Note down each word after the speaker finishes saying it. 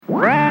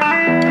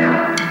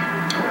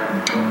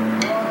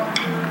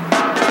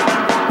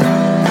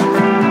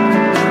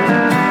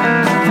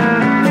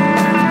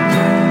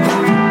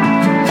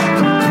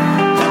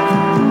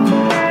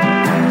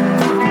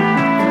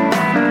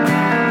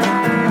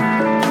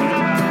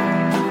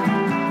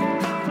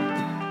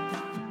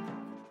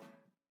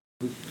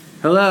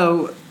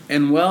Hello,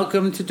 and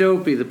welcome to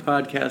Dopey, the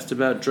podcast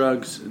about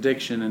drugs,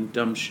 addiction, and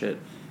dumb shit.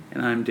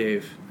 And I'm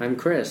Dave. I'm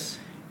Chris.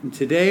 And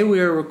today we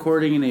are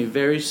recording in a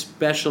very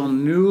special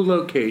new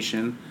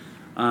location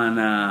on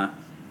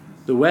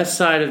the west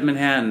side of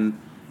Manhattan,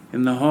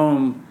 in the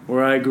home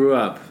where I grew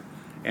up.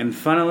 And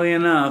funnily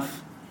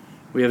enough,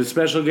 we have a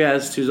special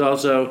guest who's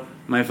also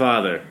my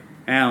father,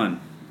 Alan.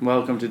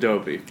 Welcome to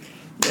Dopey.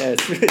 Yeah,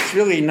 it's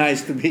really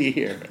nice to be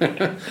here.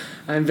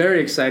 I'm very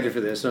excited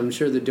for this. I'm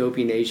sure the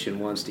Dopey Nation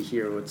wants to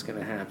hear what's going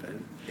to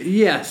happen.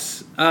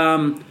 Yes.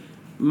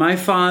 My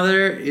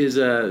father is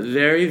a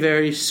very,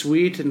 very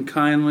sweet and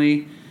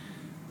kindly,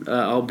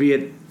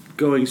 albeit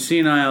going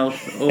senile,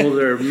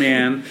 older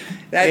man.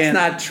 That's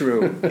not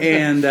true.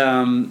 And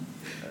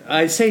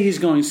I say he's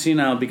going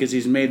senile because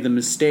he's made the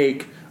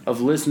mistake of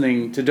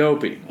listening to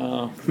Dopey.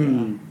 What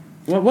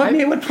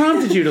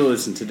prompted you to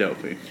listen to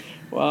Dopey?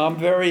 Well, I'm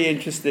very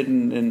interested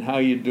in how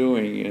you're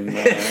doing, and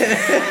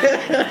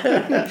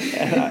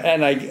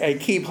I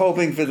keep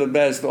hoping for the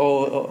best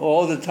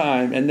all the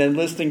time. And then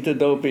listening to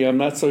Dopey, I'm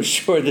not so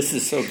sure this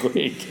is so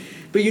great.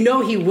 But you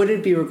know he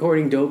wouldn't be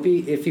recording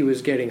Dopey if he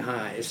was getting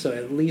high, so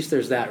at least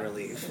there's that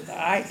relief.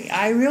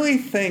 I really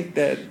think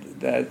that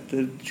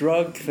the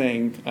drug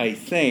thing,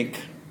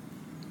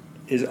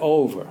 is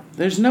over.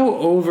 There's no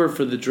over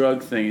for the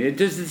drug thing.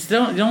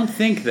 Don't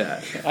think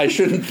that. I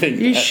shouldn't think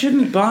You that.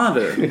 shouldn't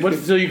bother.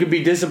 So you could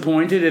be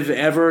disappointed if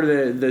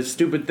ever the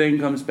stupid thing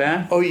comes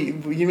back? Oh, you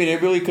mean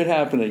it really could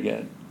happen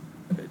again?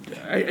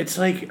 It's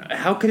like,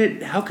 how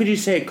could you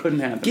say it couldn't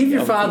happen? Give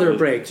your father a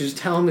break. Just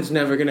tell him it's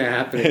never going to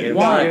happen again.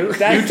 Why?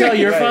 You tell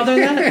your father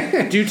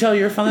that? Do you tell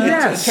your father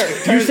that?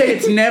 Yes. You say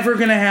it's never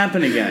going to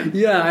happen again.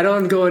 Yeah, I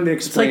don't go into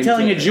explain. It's like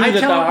telling a Jew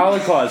that the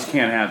Holocaust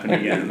can't happen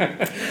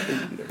again.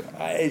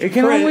 It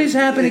can always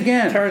happen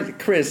again.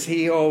 Chris,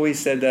 he always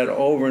said that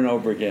over and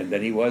over again,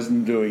 that he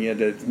wasn't doing it,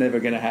 that it's never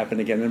going to happen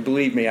again. And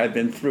believe me, I've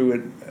been through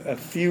it a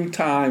few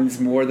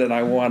times more than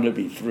I want to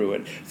be through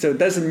it. So it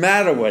doesn't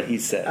matter what he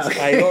says.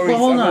 Okay.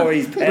 I'm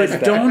always past But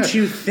that. don't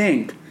you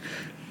think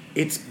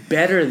it's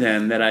better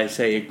then that I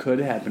say it could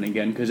happen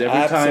again? Because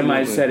every time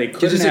I said it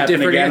couldn't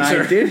happen again,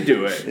 I did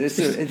do it.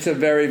 It's a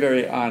very,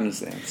 very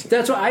honest answer.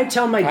 That's what I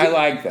tell my I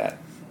like that.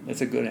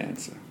 That's a good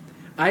answer.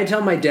 I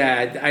tell my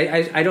dad,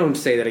 I don't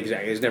say that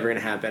exactly, it's never going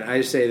to happen.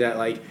 I say that,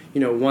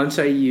 once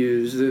I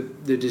use,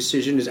 the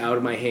decision is out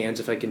of my hands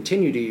if I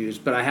continue to use,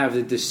 but I have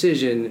the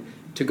decision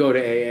to go to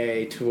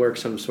AA to work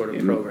some sort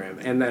of program,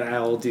 and that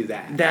I'll do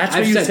that. That's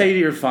what you say to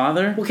your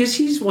father? Well, because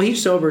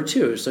he's sober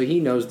too, so he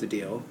knows the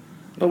deal.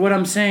 But what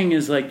I'm saying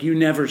is, you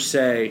never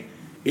say,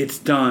 it's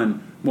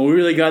done. Well, we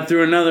really got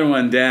through another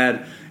one,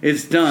 Dad.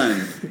 It's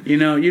done. You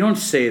don't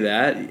say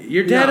that.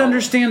 Your dad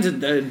understands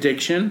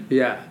addiction.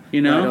 Yeah.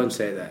 No, I don't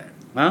say that.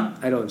 Huh?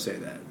 I don't say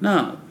that.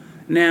 No.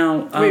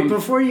 Now... wait,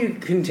 before you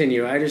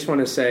continue, I just want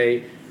to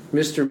say,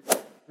 Mr.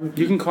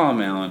 You can call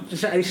him Alan.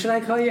 Should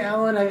I call you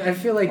Alan? I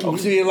feel like... So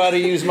you're allowed to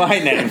use my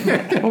name.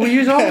 Well, we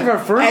use all of our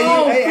first...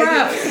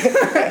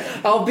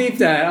 crap! I'll beep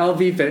that. I'll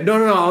beep it.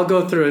 No, I'll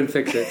go through and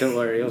fix it. Don't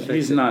worry.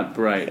 He's not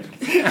bright.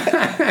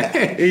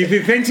 He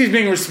thinks he's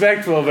being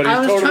respectful, but he's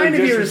I was trying to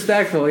be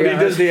respectful, yeah. But he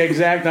does the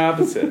exact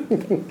opposite.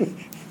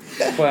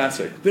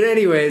 Classic. But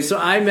anyway, so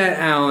I met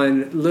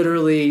Alan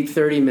literally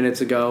 30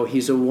 minutes ago.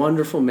 He's a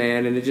wonderful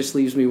man, and it just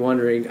leaves me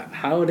wondering,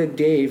 how did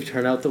Dave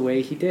turn out the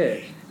way he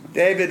did?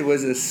 David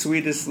was the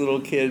sweetest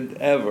little kid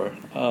ever.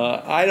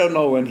 I don't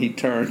know when he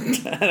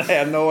turned. I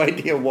have no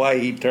idea why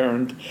he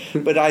turned.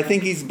 But I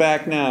think he's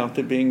back now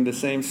to being the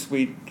same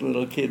sweet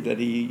little kid that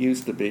he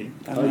used to be.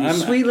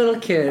 Sweet little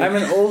kid. I'm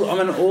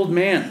an old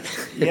man.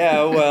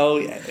 Yeah,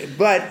 well,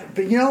 but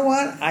you know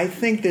what? I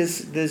think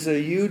there's a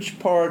huge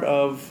part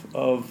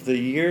of the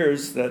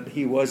years that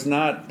he was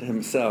not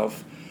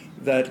himself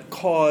that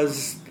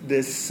caused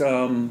this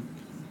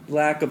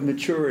lack of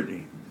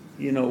maturity.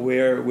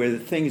 Where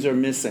things are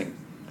missing.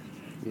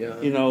 Yeah.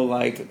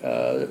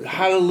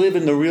 How to live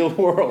in the real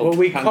world. Well,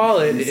 we call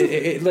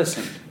it.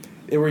 Listen,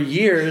 there were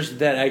years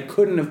that I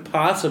couldn't have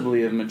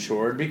possibly have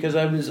matured because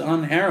I was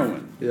on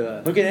heroin.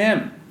 Yeah. Look at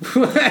him.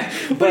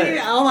 But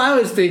all I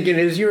was thinking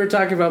is you were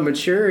talking about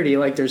maturity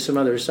like there's some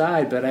other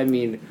side, but I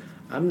mean,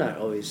 I'm not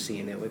always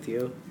seeing it with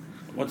you.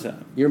 What's that?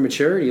 Your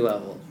maturity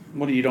level.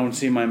 What, you don't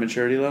see my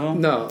maturity level?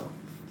 No.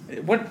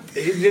 What?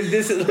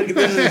 This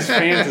is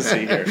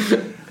fantasy here.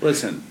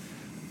 Listen.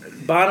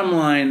 Bottom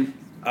line,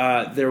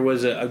 there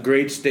was a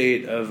great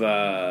state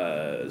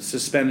of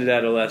suspended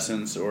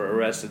adolescence or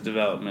arrested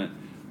development,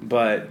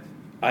 but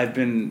I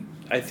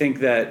think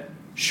that,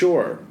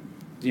 sure,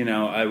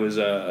 I was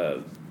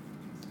a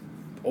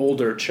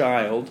older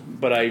child,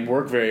 but I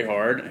work very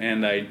hard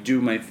and I do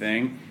my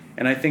thing,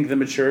 and I think the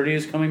maturity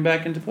is coming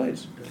back into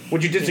place.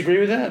 Would you disagree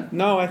with that?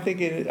 No, I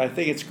think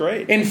it's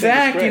great. In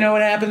fact, you know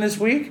what happened this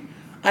week?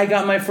 I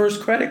got my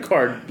first credit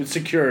card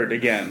secured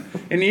again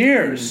in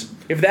years.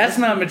 If that's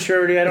not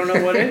maturity, I don't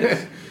know what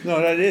is.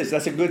 No,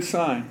 that's a good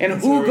sign. And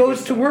who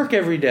goes to work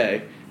every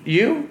day?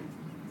 You?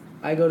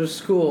 I go to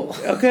school.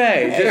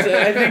 Okay,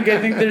 I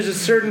think there's a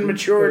certain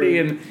maturity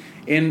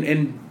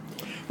in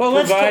Well,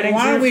 providing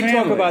why for don't we your talk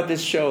family. about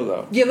this show,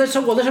 though? Yeah, let's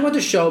talk about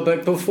the show.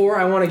 But before,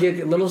 I want to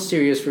get a little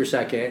serious for a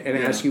second and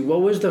ask you,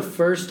 what was the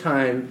first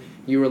time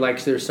you were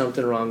like, "There's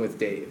something wrong with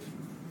Dave"?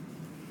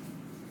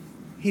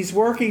 He's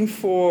working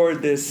for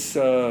this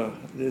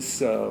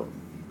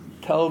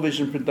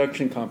television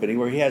production company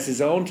where he has his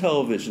own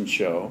television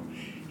show.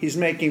 He's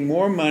making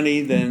more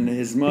money than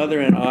his mother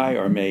and I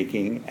are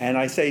making. And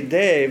I say,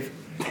 Dave,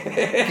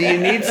 do you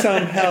need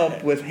some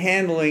help with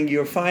handling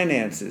your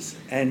finances?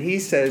 And he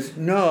says,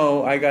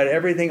 no, I got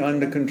everything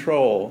under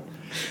control.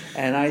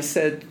 And I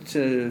said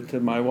to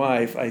my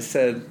wife, I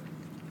said,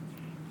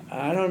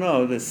 I don't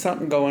know, there's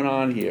something going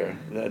on here.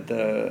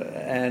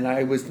 And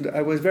I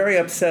was very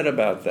upset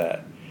about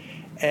that.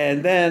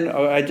 And then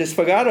I just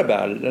forgot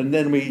about it. And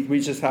then we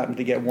just happened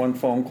to get one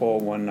phone call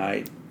one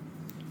night.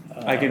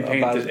 I can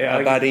paint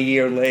about a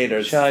year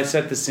later. Shall I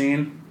set the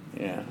scene?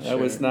 Yeah, that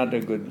was not a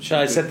good. Shall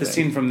I set the thing.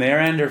 scene from their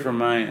end or from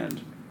my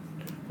end?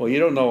 Well, you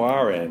don't know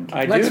our end.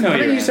 I Why do know don't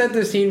your you end. set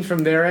the scene from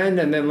their end,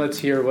 and then let's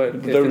hear what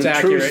if The it's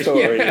true accurate.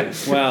 story Yeah.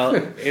 is.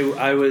 Well,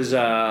 I was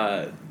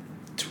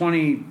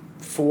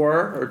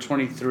 24 or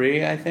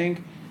 23, I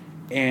think,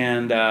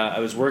 and I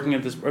was working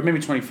at this, or maybe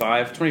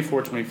 25,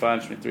 24,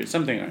 25, 23,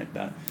 something like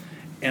that.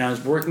 And I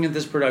was working at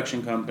this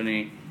production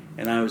company,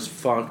 and I was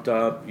fucked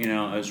up.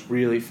 I was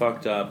really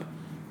fucked up,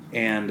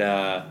 and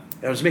I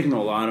was making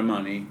a lot of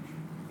money,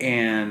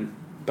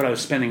 but I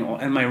was spending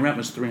and my rent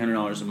was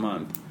 $300 a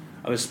month.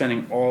 I was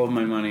spending all of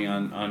my money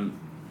on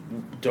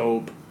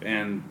dope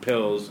and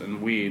pills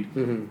and weed,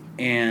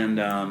 and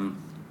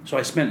so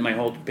I spent my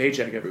whole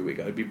paycheck every week.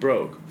 I would be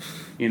broke.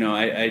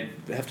 I'd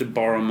have to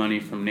borrow money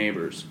from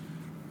neighbors.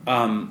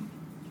 And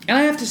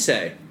I have to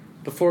say,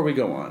 before we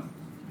go on,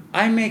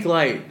 I make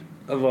light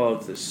of all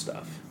of this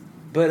stuff.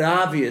 But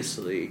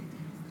obviously,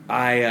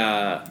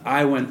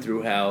 I went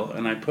through hell,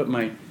 and I put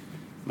my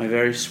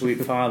very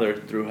sweet father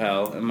through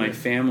hell, and my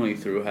family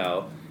through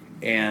hell.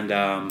 And,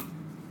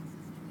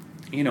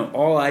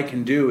 all I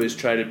can do is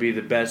try to be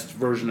the best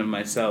version of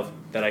myself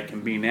that I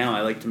can be now.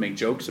 I like to make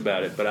jokes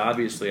about it, but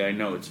obviously I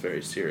know it's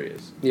very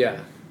serious. Yeah.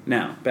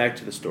 Now, back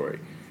to the story.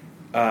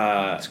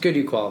 It's good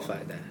you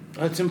qualified that.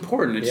 It's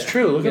important. It's Yeah.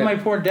 true. Look Yeah. at my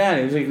poor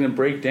dad. He's going to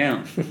break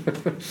down.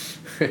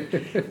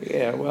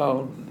 Yeah,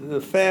 well, the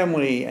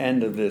family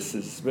end of this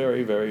is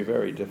very, very,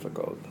 very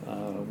difficult.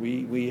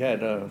 We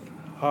had a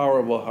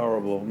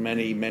horrible,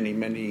 many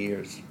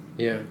years.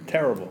 Yeah.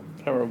 Terrible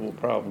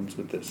problems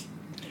with this.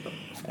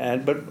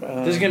 But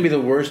This is going to be the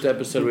worst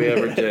episode we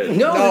ever did.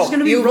 No, this is going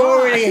to be you've raw.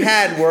 already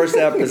had worse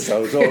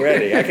episodes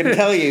already. I can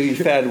tell you've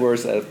had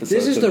worse episodes.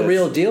 This is of the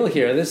real deal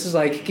here. This is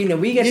like,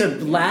 we get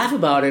to laugh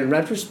about it in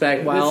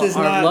retrospect while This is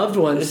our not- loved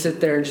ones sit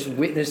there and just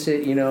witness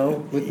it,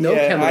 with no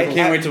Yeah, chemicals. I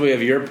can't wait till we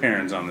have your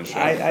parents on the show.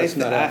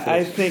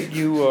 I think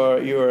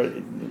you're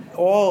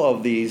all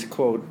of these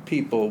quote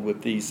people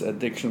with these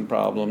addiction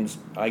problems.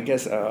 I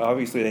guess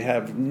obviously they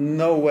have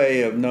no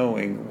way of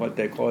knowing what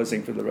they're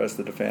causing for the rest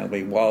of the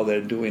family while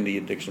they're doing the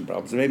addiction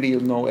problems. Maybe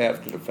you'll know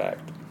after the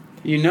fact.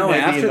 Maybe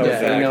after the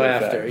that. fact. You know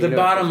after. The You know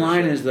bottom for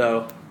line sure. is,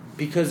 though,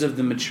 because of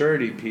the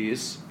maturity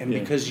piece and Yeah.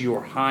 because you're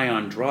high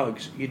on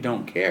drugs, you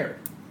don't care.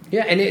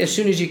 Yeah, and as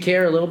soon as you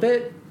care a little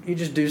bit, you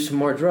just do some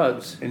more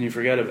drugs. And you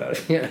forget about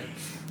it. Yeah.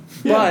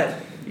 But,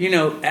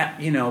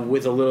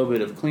 with a little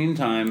bit of clean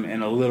time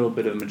and a little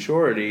bit of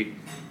maturity,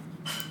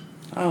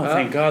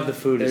 thank God the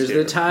food There's is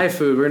here. the Thai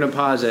food. We're going to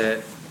pause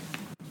it.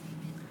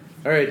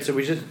 All right, so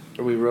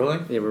are we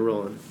rolling? Yeah, we're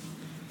rolling.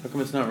 How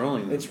come it's not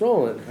rolling? Then? It's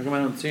rolling. How come I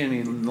don't see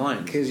any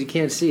lines? Because you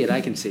can't see it. I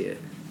can see it.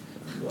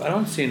 I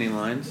don't see any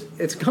lines.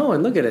 It's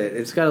going. Look at it.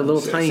 It's got a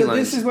little tiny So line.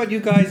 this is what you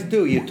guys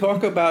do. You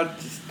talk about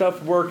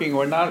stuff working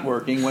or not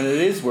working when it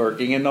is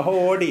working, and the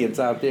whole audience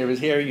out there is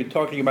here. You're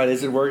talking about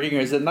is it working or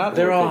is it not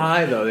They're working? all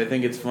high, though. They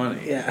think it's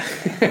funny. Yeah.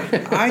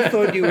 I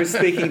thought you were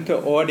speaking to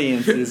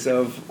audiences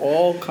of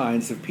all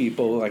kinds of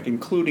people, like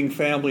including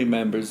family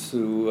members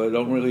who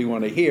don't really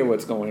want to hear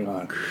what's going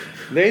on.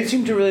 They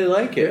seem to really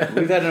like it.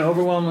 We've had an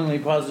overwhelmingly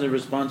positive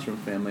response from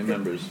family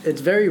members.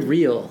 It's very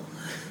real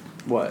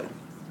What?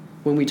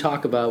 when we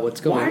talk about what's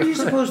going Why on. do you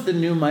suppose the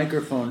new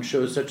microphone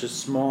shows such a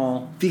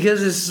small... Because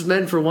this is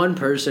meant for one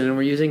person and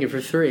we're using it for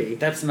three.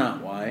 That's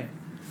not why.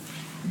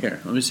 Here,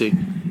 let me see.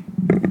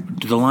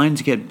 Do the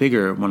lines get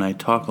bigger when I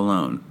talk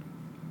alone?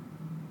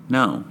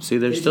 No. See,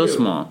 they're still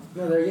small.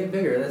 No, they're getting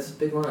bigger. That's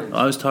big lines.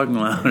 I was talking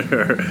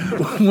louder.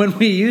 When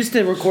we used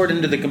to record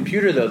into the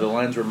computer, though, the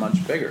lines were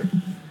much bigger.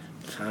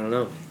 I don't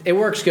know. It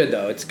works good,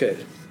 though. It's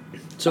good.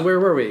 So where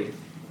were we?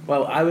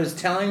 Well, I was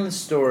telling the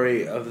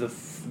story of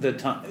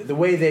the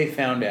way they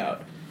found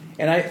out,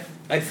 and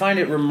I find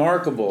it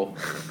remarkable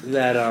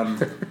that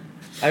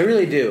I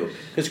really do,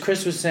 because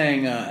Chris was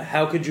saying,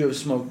 "How could you have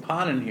smoked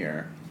pot in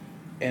here?"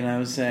 And I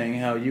was saying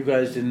how you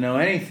guys didn't know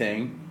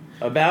anything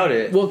about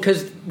it. Well,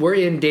 because we're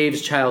in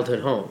Dave's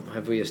childhood home.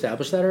 Have we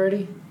established that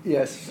already?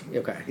 Yes.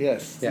 Okay.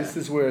 Yes. Yeah. This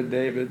is where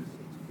David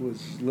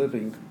was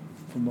living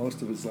for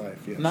most of his life.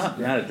 Yes. Not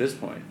at this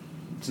point.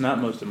 It's not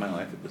most of my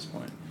life at this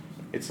point.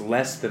 It's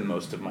less than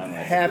most of my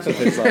life. Half of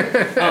his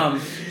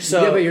life.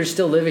 So Yeah, but you're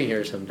still living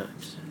here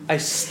sometimes. I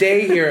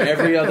stay here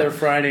every other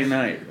Friday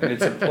night, and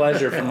it's a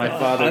pleasure for my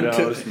father to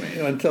host me.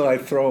 Until I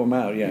throw him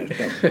out, yeah.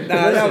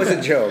 No, that was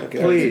a joke.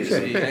 Please,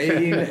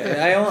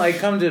 I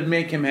come to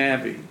make him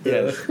happy.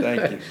 Yes,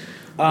 thank you.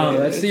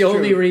 That's the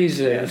only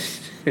reason. Yes.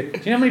 Do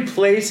you know how many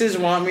places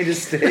want me to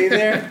stay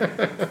there?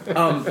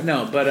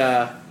 No, but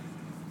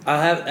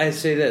I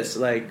say this,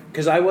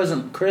 because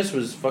Chris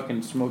was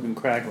fucking smoking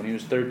crack when he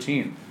was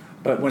 13.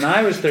 But when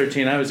I was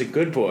 13, I was a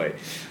good boy.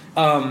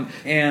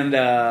 And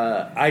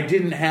I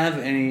didn't have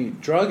any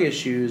drug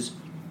issues.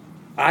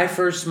 I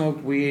first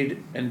smoked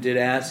weed and did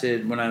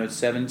acid when I was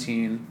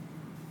 17.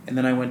 And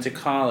then I went to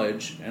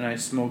college, and I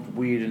smoked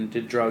weed and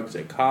did drugs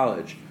at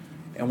college.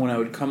 And when I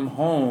would come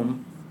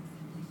home,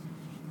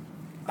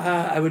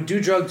 I would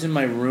do drugs in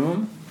my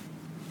room.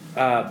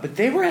 But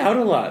they were out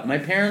a lot. My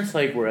parents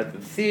were at the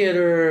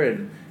theater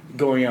and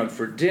going out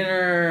for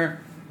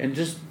dinner, and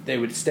they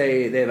would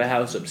stay. They have a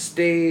house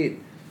upstate.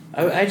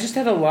 I just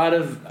had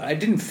I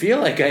didn't feel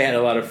like I had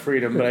a lot of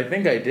freedom, but I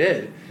think I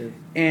did.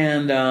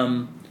 And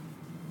I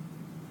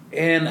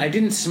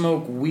didn't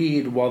smoke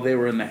weed while they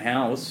were in the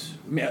house.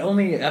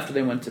 Only after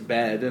they went to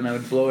bed, and I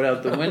would blow it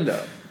out the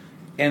window.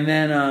 And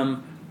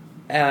then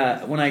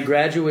when I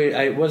graduated,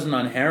 I wasn't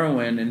on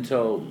heroin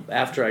until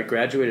after I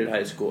graduated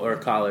high school or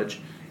college.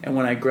 And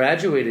when I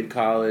graduated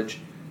college,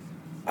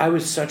 I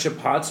was such a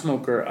pot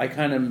smoker, I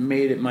kind of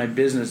made it my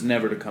business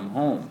never to come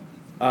home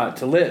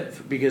to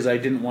live, because I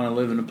didn't want to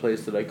live in a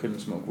place that I couldn't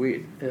smoke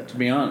weed, to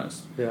be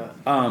honest. Yeah.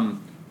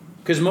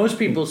 Because most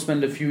people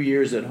spend a few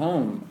years at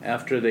home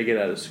after they get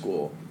out of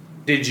school.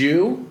 Did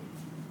you?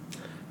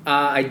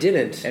 I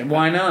didn't. And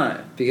why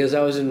not? Because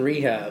I was in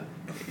rehab.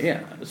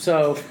 Yeah.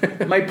 So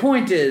my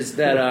point is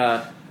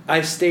that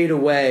I stayed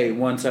away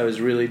once I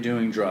was really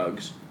doing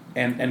drugs.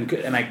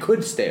 And I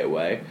could stay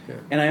away. Yeah.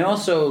 And I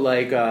also,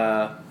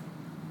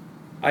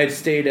 I'd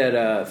stayed at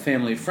a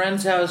family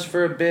friend's house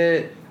for a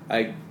bit.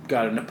 I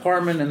got an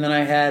apartment, and then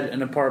I had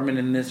an apartment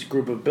in this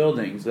group of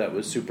buildings that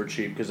was super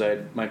cheap because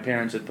my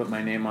parents had put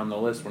my name on the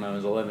list when I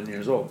was 11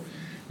 years old.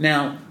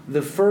 Now,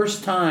 the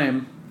first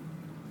time,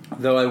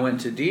 though, I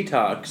went to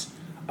detox,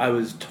 I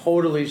was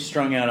totally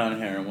strung out on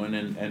heroin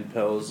and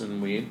pills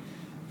and weed.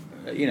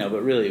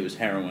 But really it was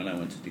heroin I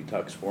went to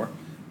detox for.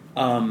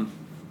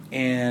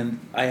 And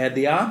I had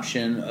the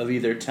option of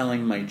either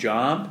telling my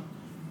job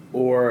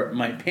or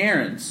my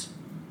parents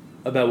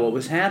about what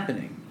was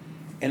happening.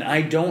 And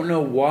I don't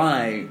know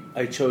why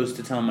I chose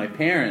to tell my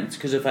parents,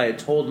 because if I had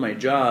told my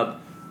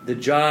job, the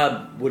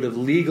job would have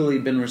legally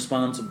been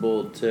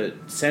responsible to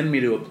send me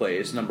to a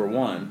place, number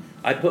one.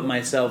 I put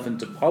myself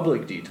into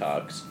public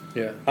detox.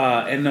 Yeah.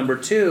 And number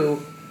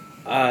two,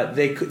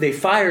 they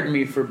fired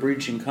me for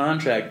breaching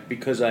contract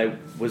because I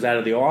was out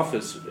of the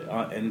office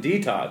in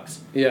detox.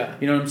 Yeah.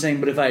 You know what I'm saying?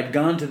 But if I had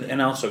gone to...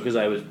 and also because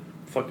I was a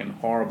fucking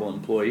horrible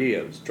employee.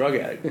 I was a drug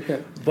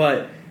addict.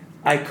 But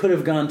I could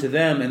have gone to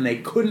them and they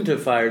couldn't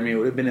have fired me. It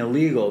would have been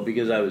illegal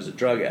because I was a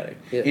drug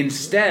addict. Yeah.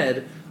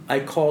 Instead, I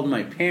called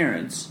my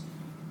parents.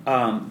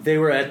 They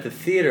were at the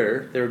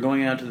theater. They were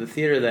going out to the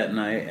theater that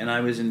night, and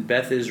I was in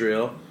Beth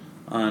Israel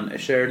on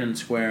Sheridan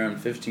Square on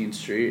 15th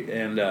Street,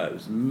 and it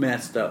was a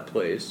messed up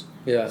place.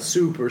 Yeah.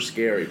 Super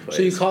scary place.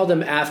 So you called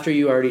them after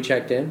you already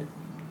checked in?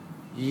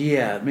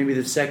 Yeah, maybe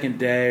the second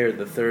day or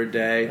the third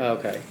day.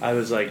 Okay. I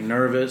was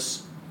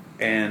nervous,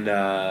 and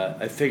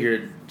I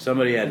figured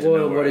somebody had to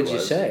know where I was. What did you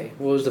say?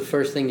 What was the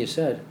first thing you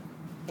said?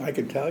 I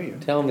can tell you.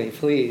 Tell me,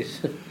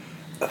 please.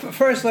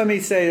 First, let me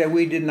say that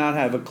we did not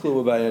have a clue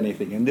about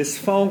anything. And this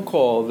phone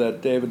call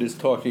that David is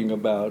talking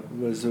about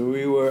was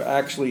we were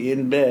actually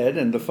in bed,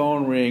 and the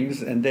phone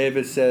rings, and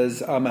David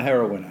says, "I'm a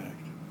heroin addict."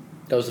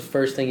 That was the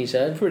first thing he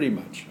said? Pretty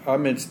much.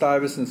 I'm in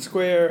Stuyvesant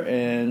Square,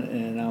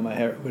 and I'm a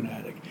heroin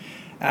addict.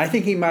 I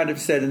think he might have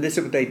said, and this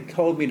is what they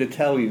told me to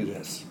tell you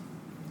this.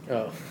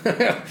 Oh,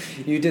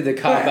 you did the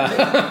cop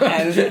out.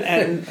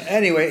 and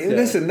anyway, yeah.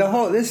 Listen,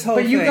 this whole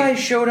But you thing, guys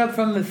showed up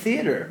from the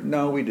theater.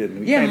 No, we didn't.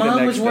 We yeah,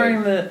 Mom was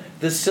wearing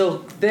the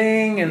silk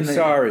thing, and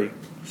sorry.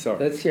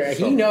 That's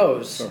he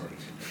knows.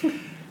 Sorry.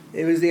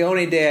 It was the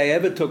only day I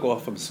ever took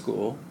off from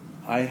school.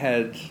 I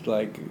had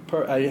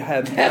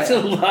That's a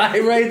lie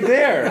right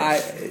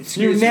there.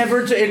 You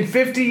never in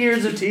 50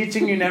 years of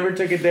teaching, you never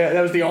took a day.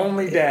 That was the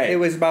only day. It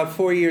was about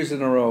 4 years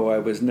in a row. I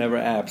was never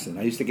absent.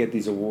 I used to get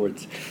these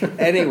awards.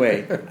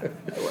 Anyway,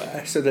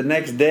 so the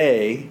next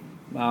day,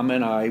 Mom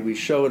and we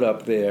showed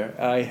up there.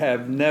 I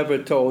have never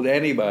told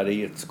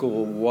anybody at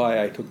school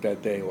why I took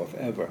that day off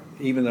ever,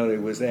 even though they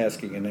was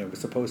asking and they were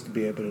supposed to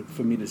be able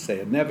for me to say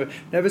it.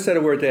 Never said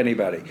a word to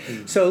anybody.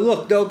 So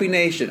look, Dopey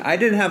Nation, I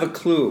didn't have a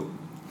clue.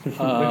 Look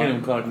at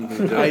him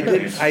calling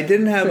I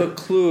didn't have a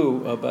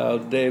clue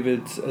about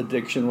David's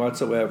addiction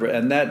whatsoever,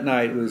 and that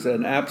night was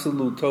an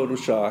absolute total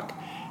shock.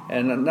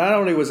 And not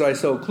only was I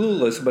so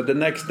clueless, but the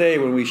next day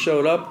when we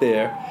showed up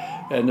there,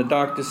 and the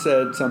doctor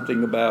said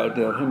something about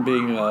him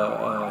being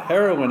a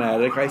heroin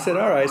addict, I said,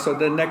 all right, so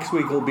then next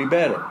week he'll be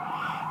better.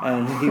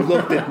 And he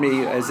looked at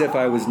me as if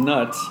I was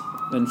nuts,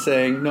 and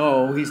saying,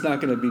 no, he's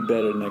not going to be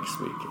better next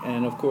week.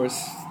 And, of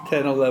course,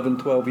 10, 11,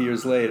 12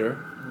 years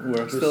later,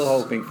 we're still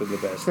hoping for the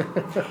best.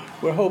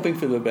 We're hoping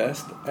for the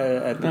best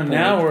at the point.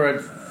 Now we're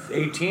at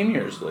 18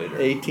 years later.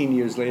 18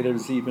 years later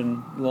is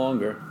even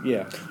longer,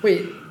 yeah.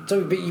 Wait,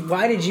 so but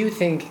why did you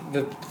think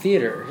the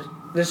theater?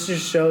 This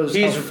just shows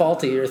how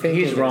faulty you're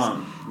thinking. He's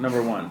wrong,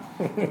 number one.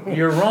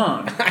 You're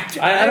wrong.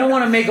 I don't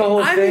want to make a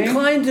whole thing. I'm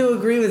inclined to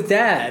agree with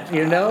Dad,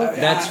 you know?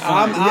 That's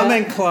fine. I'm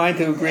inclined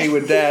to agree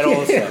with Dad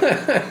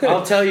also.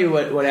 I'll tell you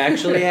what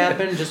actually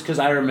happened, just because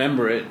I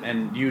remember it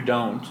and you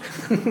don't.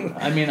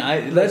 I mean,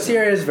 Let's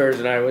hear his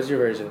version. All right, what's your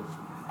version?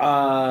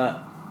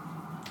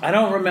 I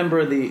don't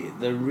remember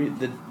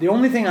the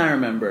only thing I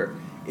remember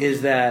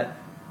is that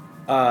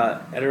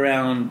at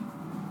around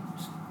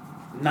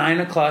 9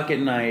 o'clock at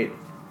night,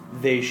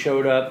 they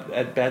showed up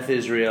at Beth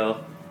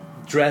Israel,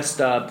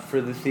 dressed up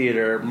for the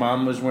theater.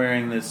 Mom was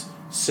wearing this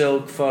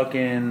silk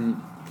fucking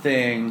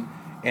thing,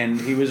 and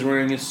he was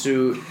wearing a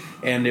suit,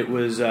 and it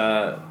was,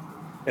 and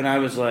I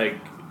was like,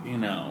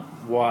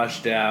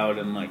 washed out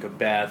in like a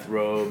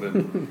bathrobe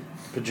and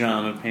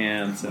pajama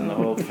pants and the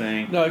whole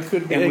thing. No, it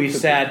could be. And we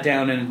sat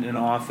down in an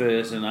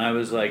office, and I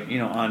was like,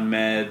 on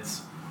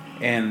meds,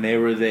 and they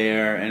were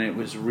there, and it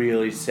was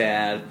really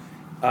sad.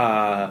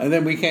 And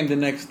then we came the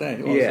next day.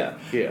 Also.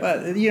 Yeah.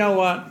 But you know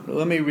what?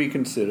 Let me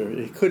reconsider.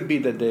 It could be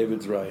that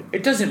David's right.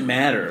 It doesn't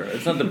matter.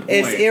 It's not the point.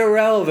 It's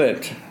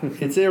irrelevant.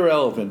 It's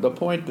irrelevant. The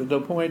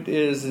point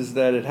is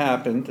that it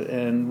happened,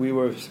 and we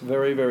were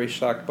very, very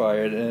shocked by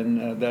it,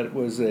 and that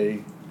was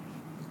a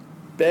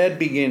bad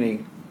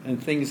beginning,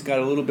 and things got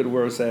a little bit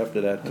worse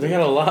after that. They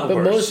got a lot worse.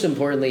 But most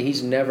importantly,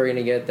 he's never going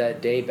to get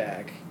that day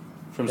back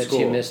from that school.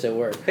 You missed at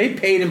work. They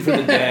paid him for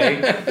the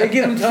day. They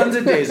give him tons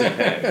of days of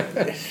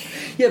pay.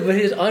 Yeah, but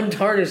his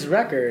untarnished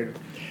record.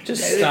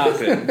 Just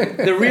stop it.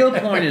 The real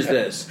point is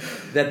this: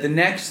 that the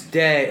next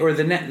day,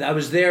 I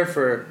was there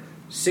for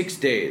 6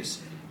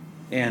 days,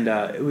 and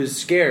it was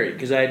scary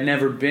because I had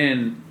never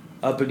been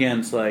up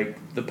against like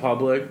the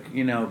public,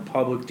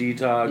 public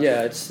detox.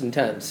 Yeah, it's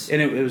intense,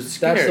 and it was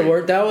scary. That's the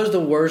worst. That was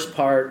the worst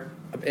part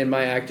in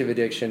my active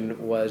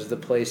addiction was the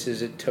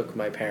places it took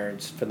my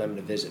parents for them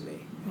to visit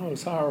me. Oh,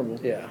 it's horrible.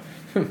 Yeah.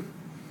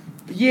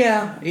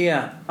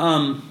 Yeah.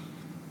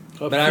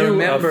 I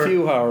remember a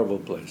few horrible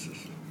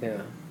places.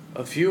 Yeah.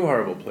 A few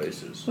horrible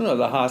places. No,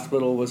 the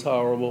hospital was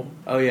horrible.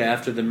 Oh yeah,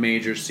 after the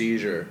major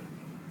seizure.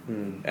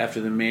 After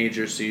the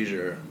major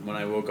seizure, when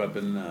I woke up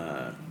in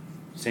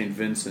St.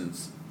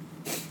 Vincent's,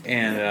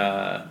 and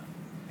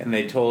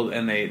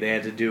they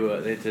had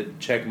to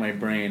check my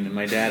brain, and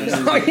my dad.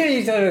 Oh yeah,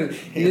 you said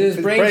his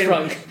brain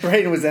shrunk.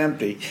 Brain was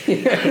empty.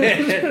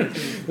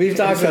 We've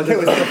talked about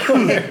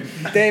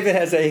this. David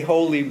has a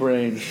holy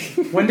brain.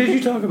 When did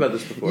you talk about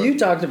this before? You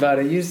talked about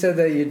it. You said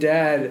that your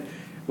dad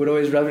would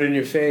always rub it in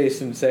your face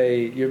and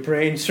say your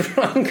brain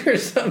shrunk or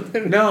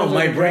something. No,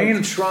 my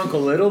brain shrunk a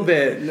little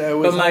bit,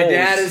 but my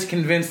dad is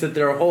convinced that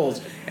there are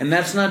holes, and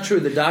that's not true.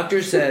 The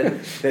doctor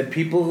said that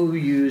people who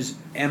use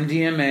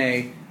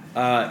MDMA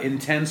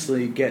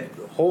intensely get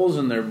holes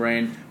in their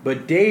brain,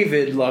 but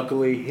David,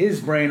 luckily, his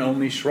brain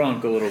only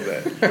shrunk a little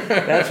bit.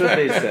 That's what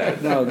they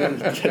said. No,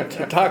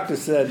 the doctor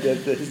said that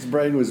his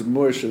brain was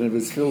mush and it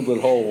was filled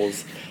with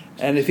holes.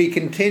 And if he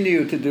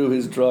continued to do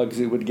his drugs,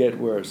 it would get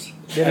worse.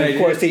 And of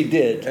course he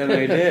did. And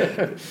I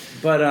did.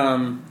 But,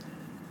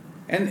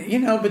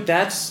 but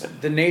that's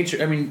the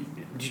nature. I mean,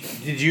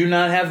 did you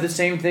not have the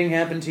same thing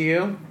happen to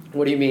you?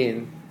 What do you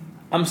mean?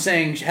 I'm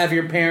saying, have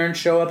your parents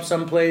show up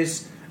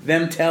someplace,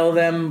 them tell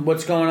them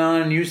what's going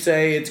on, and you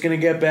say it's going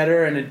to get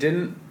better, and it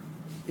didn't?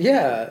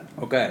 Yeah.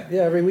 Okay.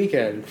 Yeah, every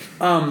weekend.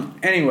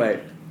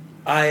 Anyway,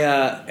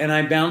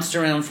 I bounced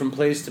around from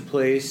place to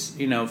place,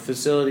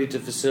 facility to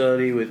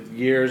facility with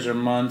years or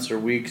months or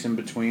weeks in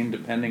between,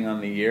 depending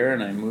on the year,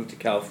 and I moved to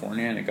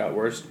California, and it got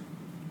worse.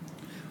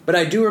 But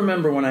I do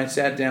remember when I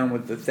sat down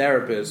with the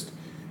therapist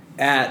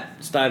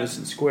at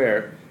Stuyvesant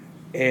Square,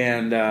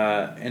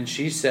 and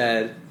she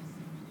said,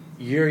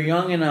 you're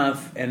young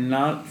enough and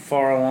not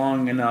far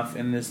along enough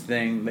in this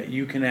thing that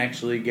you can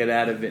actually get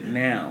out of it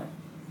now.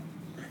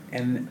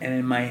 And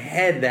in my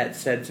head that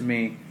said to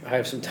me, I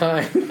have some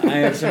time. I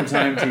have some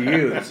time to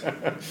use.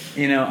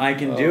 I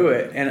can do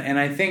it. And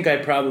I think I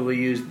probably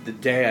used the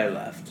day I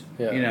left.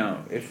 Yeah.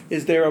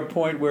 Is there a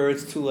point where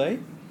it's too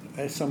late?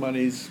 When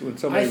somebody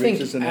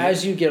reaches an age?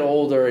 As you get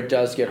older, it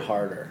does get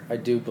harder. I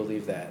do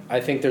believe that.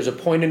 I think there's a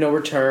point of no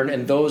return,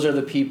 and those are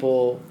the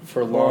people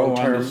for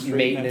long-term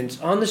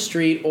maintenance on the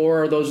street,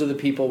 or those are the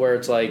people where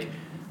it's like,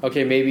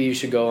 okay, maybe you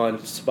should go on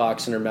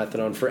Suboxone or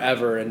methadone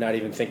forever and not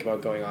even think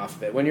about going off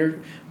of it. When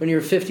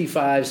you're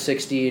 55,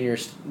 60, and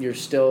you're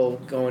still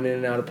going in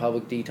and out of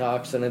public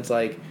detox, and it's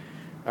like,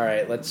 all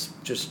right, let's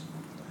just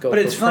go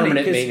for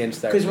permanent maintenance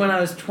therapy. Because when I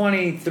was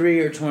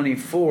 23 or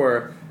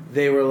 24,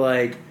 they were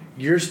like,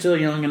 you're still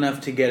young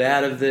enough to get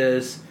out of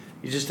this.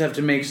 You just have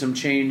to make some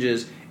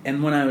changes.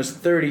 And when I was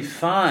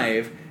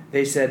 35,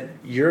 they said,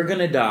 you're going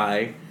to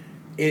die.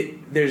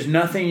 There's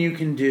nothing you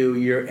can do.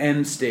 You're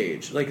end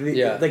stage. Like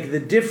the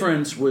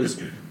difference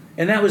was,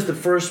 and that was the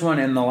first one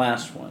and the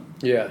last one.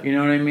 Yeah. You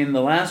know what I mean?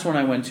 The last one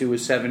I went to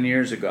was 7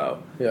 years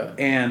ago. Yeah.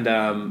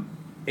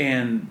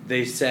 And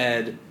they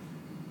said,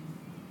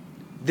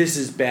 this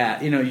is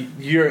bad. You know,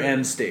 you're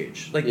end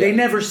stage. Like, they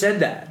never said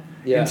that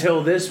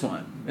until this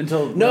one.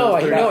 Until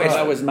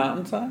that was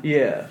Mountainside?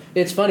 Yeah.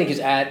 It's funny because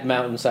at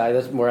Mountainside,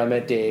 that's where I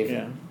met Dave.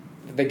 Yeah.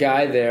 The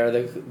guy there,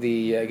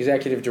 the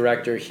executive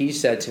director, he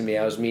said to me,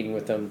 I was meeting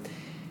with him,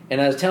 and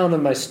I was telling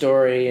him my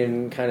story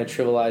and kind of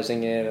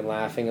trivializing it and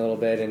laughing a little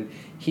bit, and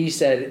he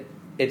said,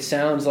 it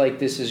sounds like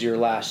this is your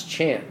last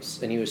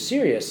chance, and he was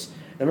serious.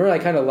 I remember I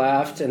kind of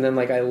laughed, and then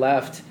I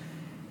left,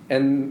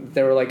 and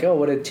they were like, oh,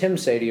 what did Tim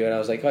say to you? And I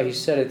was like, oh, he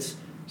said it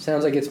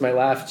sounds like it's my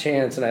last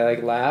chance, and I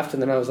laughed,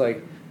 and then I was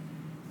like,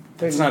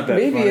 it's not that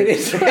maybe funny. It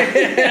is.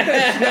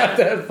 It's not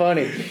that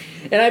funny.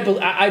 And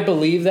I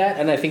believe that,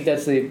 and I think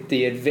that's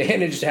the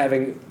advantage to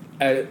having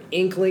an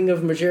inkling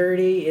of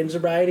maturity in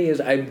sobriety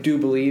is I do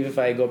believe if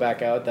I go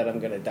back out that I'm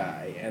going to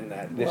die, and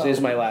that this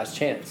is my last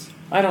chance.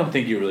 I don't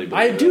think you really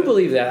believe that. I do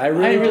believe that. I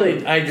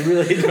really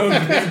don't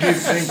think you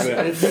think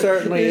that. It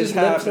certainly has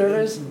happened.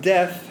 service?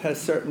 Death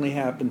has certainly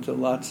happened to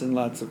lots and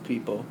lots of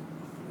people.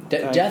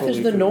 Death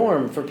is the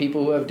norm for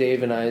people who have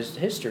Dave and I's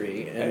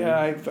history. And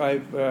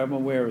I'm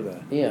aware of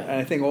that. Yeah. And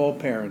I think all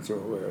parents are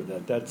aware of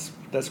that.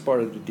 That's part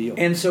of the deal.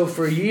 And so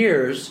for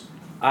years,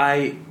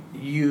 I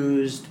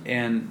used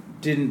and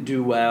didn't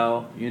do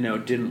well,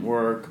 didn't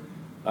work,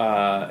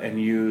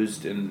 and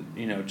used and,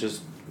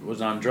 just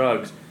was on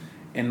drugs.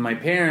 And my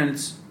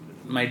parents,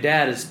 my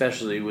dad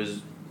especially, you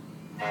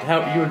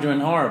were doing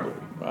horribly.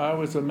 I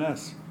was a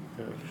mess.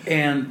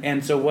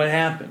 And so what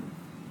happened?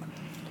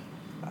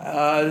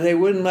 They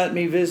wouldn't let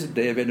me visit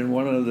David in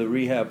one of the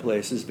rehab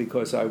places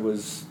because I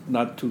was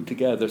not too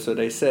together. So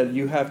they said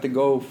you have to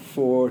go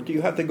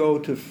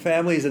to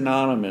Families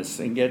Anonymous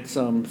and get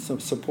some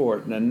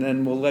support, and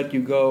then we'll let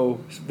you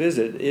go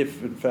visit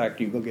if in fact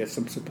you go get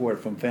some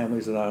support from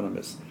Families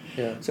Anonymous.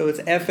 Yeah. So it's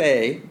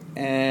FA,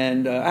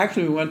 and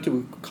actually we went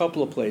to a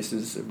couple of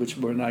places which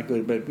were not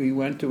good, but we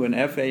went to an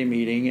FA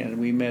meeting and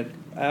we met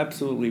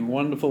absolutely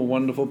wonderful,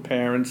 wonderful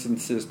parents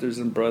and sisters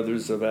and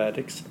brothers of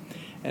addicts.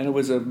 And it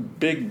was a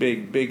big,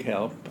 big, big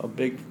help, a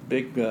big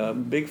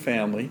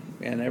family,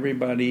 and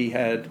everybody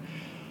had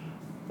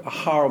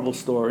horrible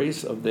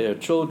stories of their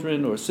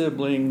children or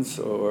siblings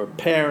or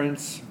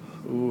parents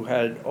who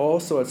had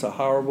all sorts of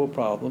horrible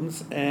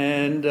problems.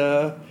 And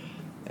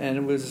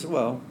it was,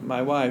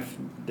 my wife,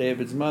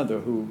 David's mother,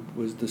 who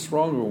was the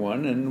stronger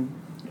one,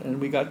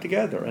 and we got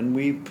together. And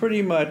we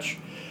pretty much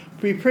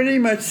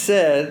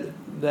said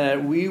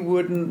that we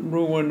wouldn't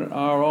ruin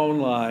our own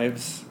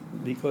lives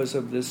because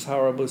of this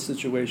horrible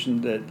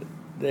situation that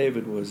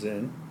David was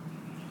in,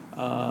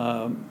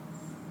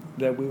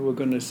 that we were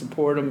going to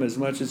support him as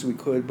much as we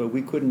could, but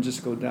we couldn't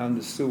just go down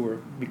the sewer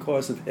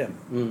because of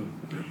him.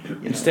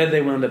 Instead,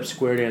 they wound up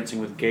square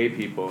dancing with gay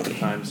people in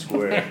Times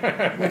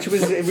Square. Which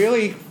was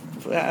really...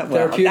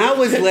 that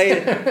was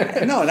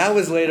later. No, that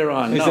was later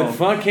on. They said,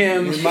 fuck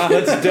him,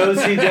 let's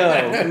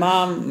do-si-do.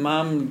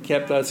 Mom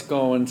kept us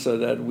going so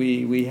that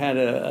we had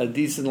a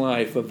decent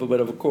life,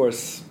 but of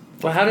course...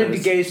 Well, how did the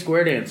gay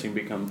square dancing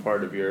become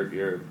part of your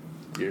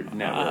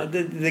network?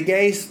 The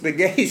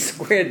gay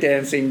square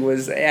dancing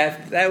was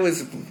that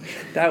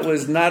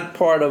was not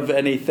part of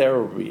any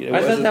therapy.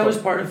 I thought that was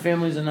part of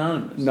Families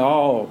Anonymous.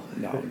 No.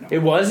 It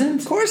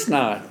wasn't? Of course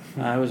not.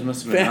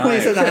 Must have been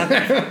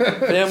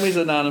Families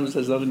Anonymous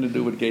has nothing to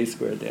do with gay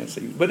square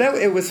dancing, but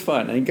it was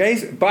fun. And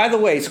by the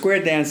way,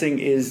 square dancing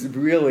is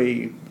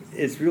really.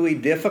 It's really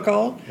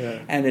difficult,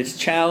 and it's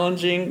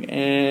challenging,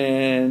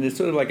 and it's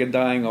sort of like a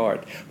dying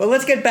art. But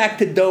let's get back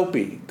to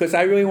Dopey, because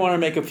I really want to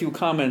make a few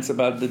comments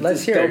about the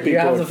Let's hear Dopey it. You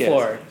have broadcast. the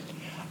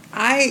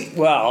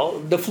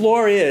floor. The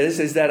floor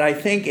is that I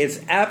think it's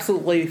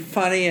absolutely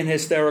funny and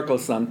hysterical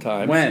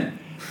sometimes. When?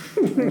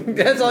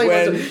 That's all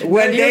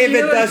when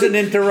David doesn't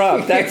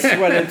interrupt. That's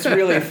when it's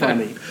really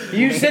funny.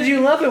 You said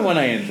you love it when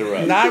I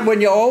interrupt. Not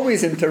when you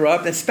always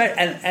interrupt,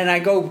 and I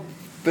go...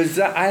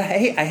 Bizarre. I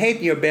hate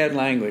your bad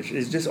language.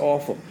 It's just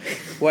awful.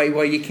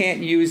 Well, you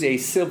can't use a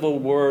civil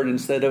word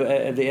instead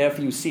of the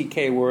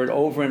F-U-C-K word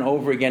over and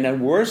over again,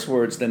 and worse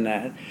words than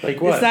that.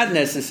 Like what? It's not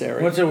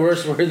necessary. What's a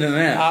worse word than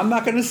that? I'm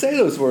not going to say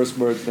those worse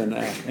words than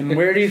that. And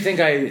where do you think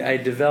I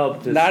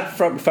developed this? Not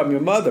from your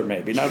mother,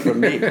 maybe. Not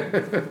from me.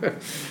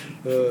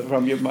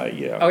 From your mother,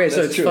 yeah. Okay,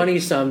 so it's funny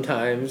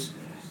sometimes.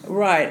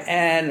 Right,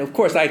 and of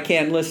course I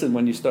can't listen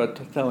when you start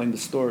telling the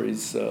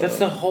stories. That's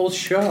the whole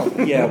show.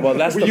 Yeah, well,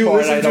 that's the you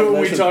part listen I to don't it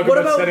when listen. we talk What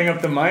about setting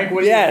up the mic?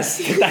 Yes,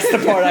 that's the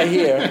part I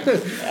hear.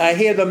 I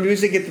hear the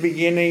music at the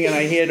beginning, and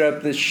I hear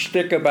the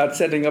shtick about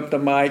setting up the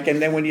mic,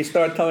 and then when you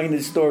start telling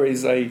the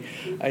stories, I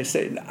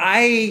say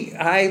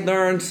I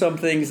learned some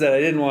things that I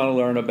didn't want to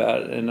learn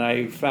about, and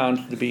I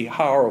found to be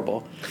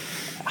horrible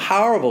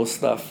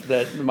stuff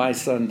that my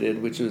son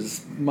did, which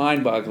was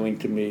mind-boggling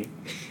to me.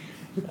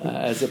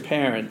 As a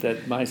parent,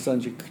 that my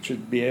son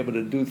should be able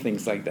to do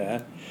things like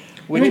that.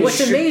 What's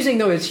amazing,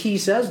 though, is he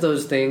says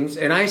those things,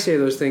 and I say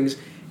those things,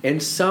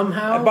 and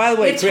somehow... by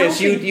the way,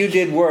 Chris, you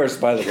did worse,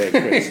 by the way,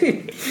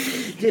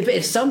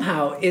 Chris.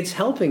 Somehow, it's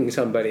helping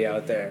somebody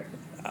out there.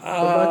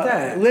 about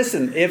that?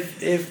 Listen,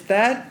 if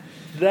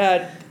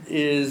that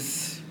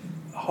is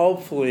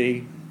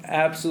hopefully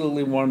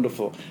absolutely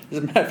wonderful. As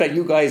a matter of fact,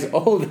 you guys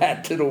owe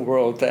that to the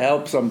world to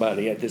help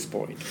somebody at this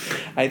point.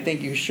 I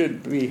think you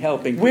should be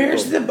helping people.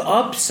 Where's the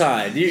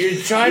upside?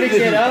 You try to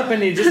get up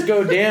and you just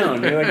go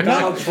down. You're like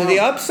Donald Trump. The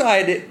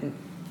upside...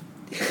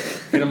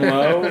 Hit them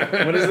low.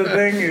 What is the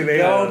thing?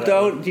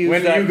 Don't use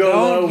when that. you go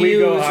Don't low, we use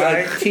go high.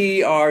 a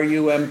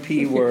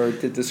TRUMP word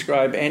to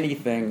describe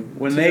anything.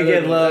 When they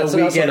get low,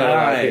 we get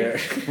high.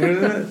 What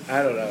is it?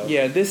 I don't know.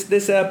 Yeah,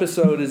 this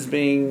episode is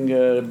being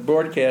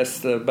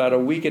broadcast about a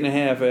week and a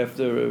half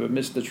after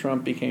Mr.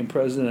 Trump became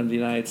president of the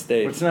United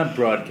States. It's not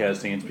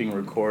broadcasting; it's being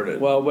recorded.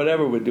 Well,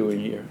 whatever we're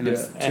doing here, and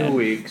it's 2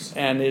 weeks,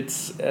 and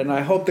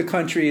I hope the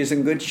country is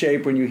in good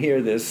shape when you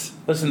hear this.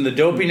 Listen, the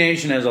Dopey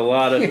Nation has a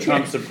lot of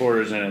Trump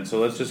supporters in it, so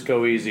let's just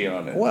go easy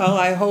on it. Well,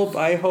 I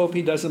hope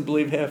he doesn't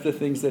believe half the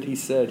things that he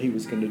said he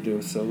was going to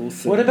do. So we'll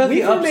see. What about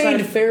We've the upside?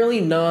 remained fairly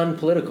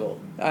non-political.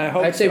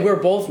 I'd say we're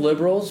both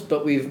liberals,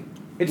 but we've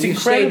stayed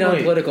incredibly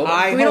non-political.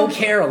 We don't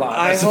care a lot.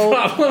 I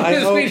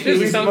hope we just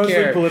he's don't mostly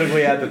care.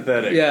 politically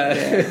apathetic.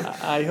 Yeah.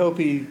 I hope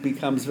he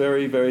becomes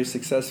very, very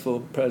successful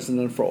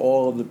president for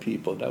all of the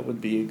people. That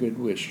would be a good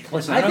wish.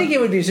 Listen, I think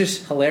it would be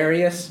just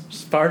hilarious.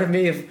 Just part of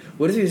me,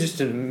 what if he was just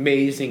an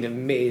amazing,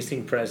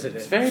 amazing president?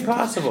 It's very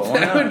possible. Why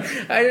not?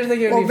 I just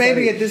think it would Well, be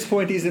maybe funny. at this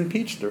point he's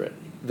impeached already.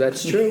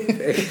 That's true.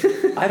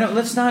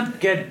 Let's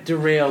not get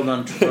derailed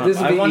on Trump. This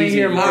will I be want to easy.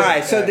 hear more. All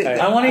right, so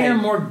I want to hear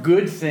more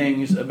good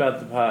things about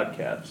the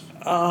podcast.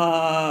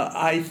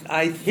 I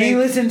think He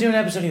listened to an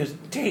episode. He goes,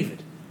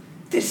 David,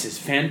 this is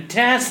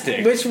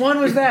fantastic. Which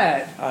one was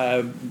that?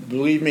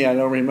 believe me, I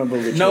don't remember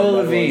which Noah one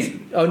that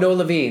Levine. Oh, Noah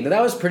Levine.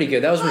 That was pretty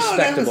good. That was was.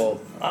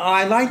 respectable.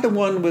 I like the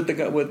one with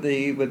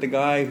the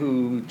guy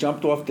who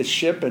jumped off the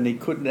ship and he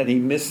couldn't, and he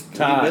missed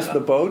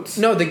the boats.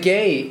 No, the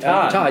gay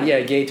Todd.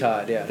 Yeah, gay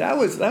Todd. Yeah. That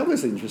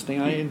was interesting.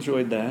 I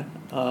enjoyed that.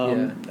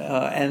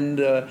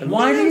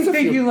 Why do you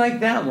think you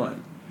like that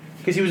one?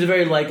 Because he was a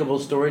very likable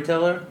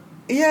storyteller?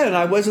 Yeah, and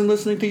I wasn't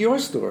listening to your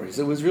stories.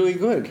 It was really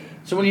good.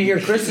 So when you hear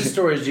Chris's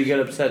stories, do you get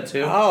upset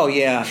too? Oh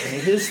yeah,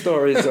 his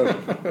stories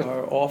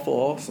are awful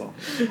also.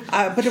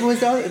 But it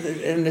was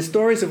and the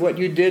stories of what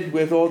you did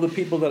with all the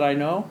people that I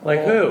know.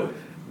 Like who?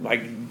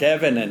 Like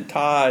Devin and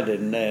Todd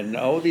and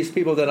all these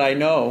people that I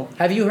know.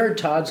 Have you heard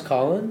Todd's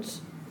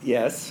Collins?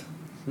 Yes.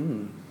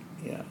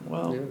 Yeah.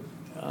 Well,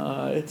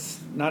 it's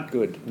not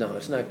good. No,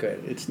 it's not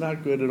good. It's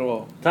not good at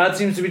all. Todd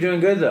seems to be doing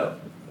good though.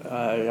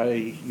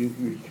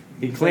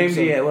 He Claimed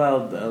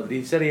so?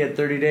 he said he had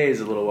 30 days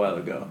a little while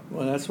ago.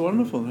 Well, that's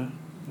wonderful. Huh?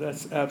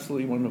 That's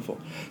absolutely wonderful.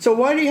 So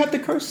why do you have to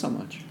curse so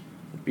much?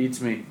 It beats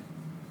me.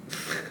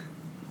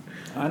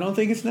 I don't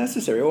think it's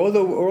necessary. All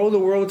the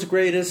world's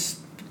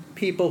greatest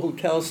people who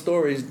tell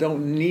stories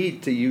don't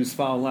need to use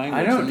foul language.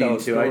 I don't to tell need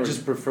to. I stories.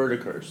 just prefer to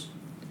curse.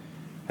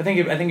 I think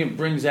it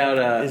brings out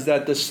a. Is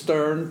that the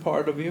stern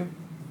part of you?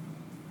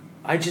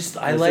 I As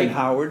like in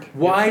Howard.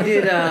 Why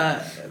did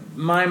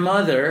my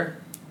mother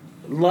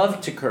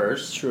love to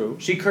curse? True.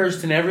 She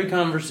cursed in every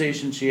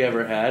conversation she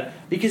ever had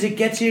because it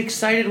gets you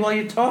excited while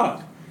you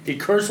talk. You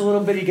curse a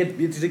little bit,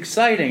 it's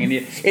exciting, and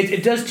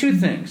it does two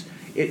things.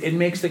 It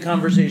makes the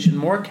conversation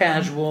more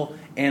casual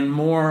and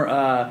more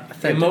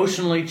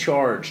emotionally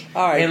charged.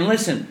 All right. And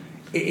listen,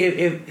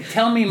 if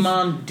tell me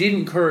Mom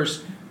didn't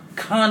curse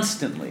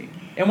constantly,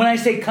 and when I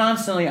say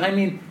constantly, I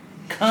mean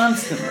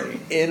constantly.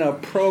 In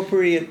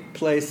appropriate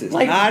places.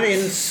 Like- not in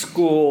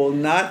school,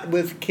 not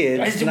with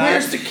kids.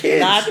 Where's the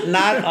kids?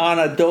 Not on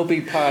a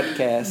dopey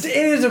podcast. It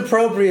is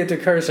appropriate to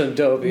curse on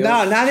Dopey.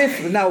 No, not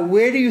if. Now,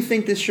 where do you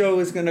think this show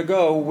is going to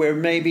go? Where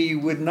maybe you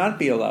would not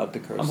be allowed to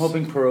curse? I'm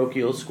hoping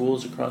parochial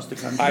schools across the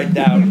country. I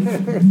doubt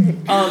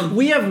it.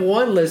 We have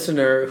one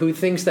listener who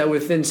thinks that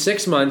within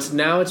 6 months,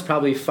 now it's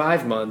probably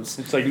 5 months.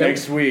 It's like that-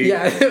 next week.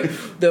 Yeah,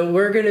 that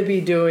we're going to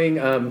be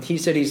doing. He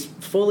said he's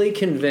fully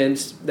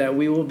convinced that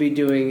we will be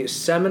doing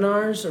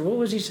seminars, or what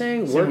was he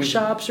saying?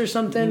 Workshops or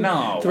something?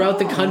 No. Throughout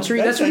the country.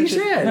 That's That's what he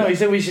actually- said. No, he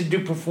said we should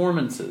do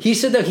performances. He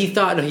said that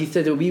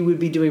we would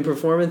be doing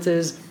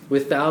performances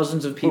with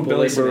thousands of people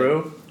Billy listening.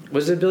 Baru?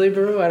 Was it Billy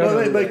Baru? I don't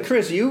know. But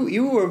Chris,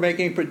 you were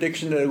making a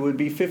prediction that it would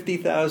be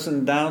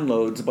 50,000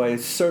 downloads by a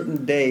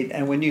certain date,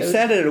 and when you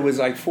said it was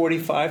like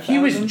 45,000. He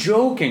was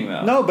joking,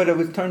 though. No, but it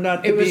was turned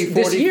out to It was be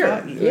this 45. year.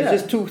 It Yeah.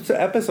 was just 2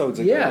 episodes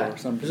ago Yeah, or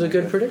something. it was a like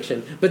good that.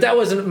 prediction. But that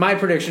wasn't my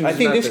prediction. I was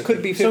think not this the-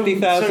 could be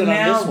 50,000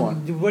 now, on this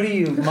one. What are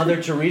you,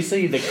 Mother Teresa?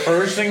 The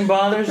cursing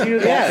bothers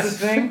you? That's Yes.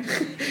 the thing?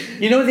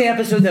 You know the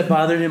episode that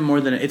bothered him more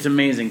than... It's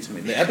amazing to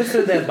me. The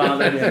episode that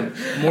bothered him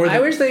more than...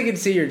 I wish they could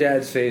see your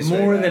dad's face.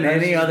 more right than now.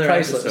 any It's other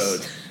priceless. episode.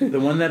 The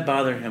one that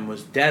bothered him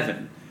was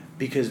Devin,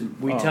 because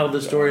we tell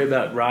the story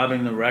about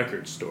robbing the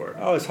record store,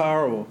 Oh, it's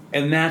horrible.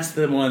 and that's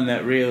the one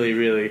that really,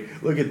 really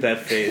look at that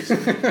face.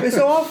 It's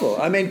awful.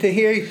 I mean, to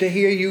hear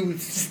you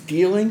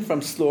stealing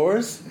from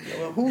stores.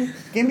 Who?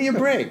 Give me a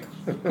break.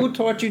 Who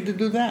taught you to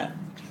do that?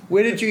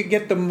 Where did you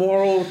get the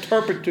moral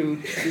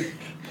turpitude to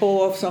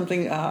pull off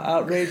something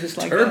outrageous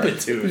like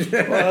Turpitude.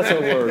 that? Well, that's a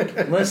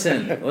word.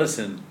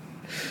 Listen.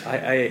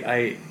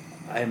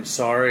 I'm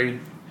sorry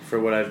for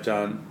what I've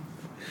done.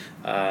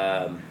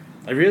 I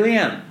really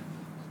am.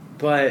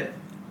 But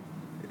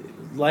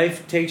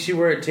life takes you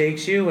where it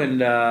takes you,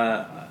 and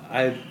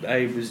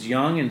I was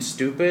young and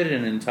stupid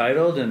and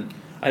entitled, and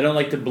I don't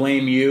like to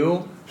blame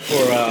you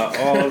for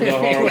all of the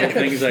horrible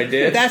things I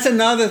did. But that's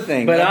another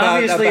thing. But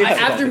obviously,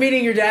 after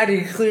meeting your dad,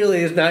 he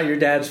clearly is not your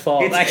dad's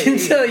fault. I can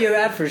tell you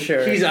that for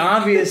sure. He's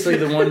obviously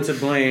the one to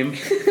blame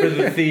for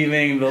the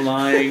thieving, the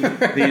lying,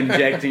 the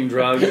injecting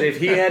drugs. If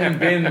he hadn't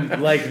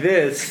been like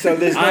this,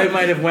 I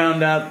might have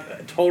wound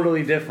up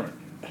totally different.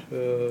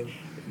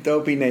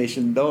 Dopey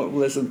Nation, don't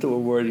listen to a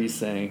word he's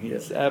saying.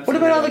 He's absolutely what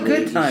about all the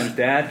outrageous. good times,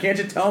 Dad? Can't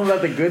you tell him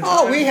about the good times?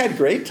 Oh, we had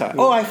great times.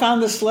 Oh, I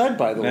found the sled,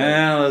 by the way.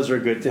 Those were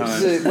good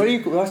times.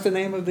 What's the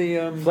name of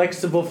the...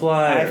 Flexible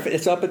flyer.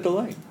 It's up at the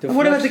lake.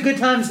 What about the good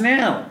times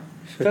now?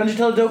 Don't you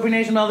tell Dopey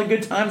Nation all the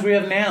good times we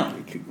have now?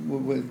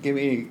 Give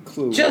me a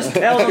clue. Just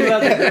tell them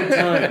about the good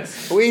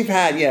times. We've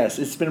had, yes.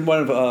 It's been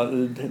one of...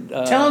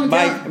 tell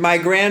them. My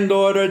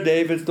granddaughter,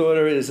 David's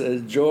daughter, is a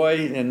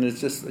joy, and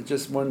it's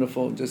just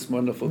wonderful. Just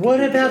wonderful.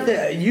 What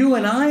about you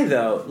and I,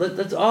 though?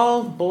 Let's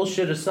all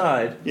bullshit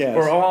aside. Yes.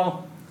 Or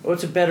all...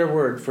 What's a better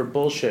word for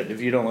bullshit if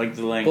you don't like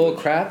the language? Bull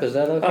crap, is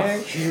that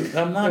okay?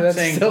 Oh, I'm not that's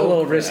saying still a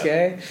little crap.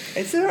 risque.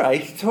 It's all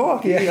right.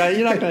 Talk. Yeah.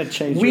 You're not going to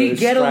change We your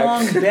get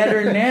along stripes.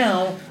 better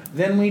now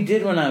than we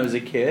did when I was a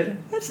kid.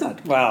 That's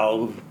not...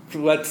 Well,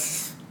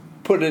 let's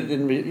put it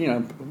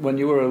in, when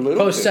you were a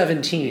little... Post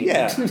 17.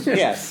 Yeah,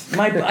 yes.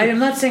 I am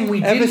not saying we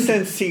didn't... Ever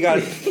since he got...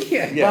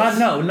 Yeah. Yes.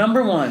 No,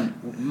 number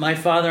one, my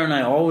father and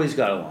I always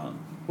got along.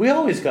 We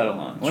always got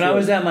along. When I True.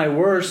 was at my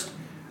worst,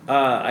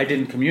 I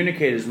didn't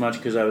communicate as much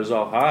because I was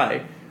all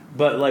high.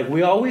 But,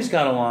 we always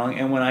got along.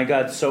 And when I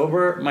got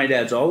sober, my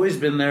dad's always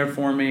been there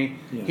for me.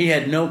 Yes. He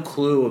had no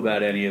clue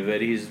about any of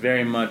it. He's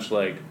very much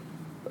like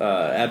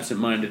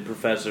absent-minded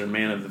professor,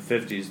 man of the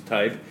 50s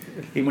type.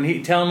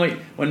 Tell him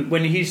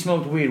when he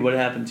smoked weed, what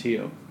happened to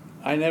you?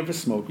 I never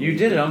smoked You weed.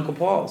 did it, Uncle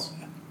Paul's.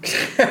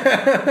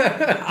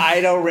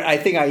 I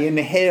think I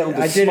inhaled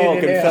the I didn't smoke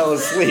and inhale. fell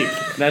asleep.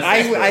 That's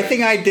I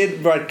think I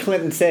did what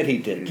Clinton said he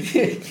did.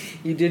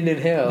 You didn't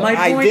inhale. My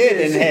point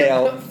did is-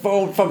 inhale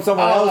from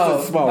someone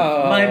else's smoke,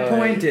 My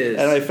point is...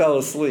 and I fell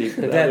asleep.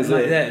 That was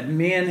it. that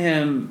me and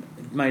him,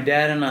 my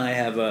dad and I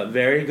have a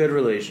very good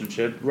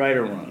relationship, right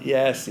or wrong.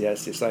 Yes.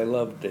 I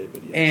love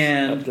David.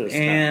 Yes. Up to this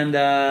time. And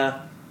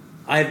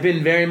I've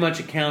been very much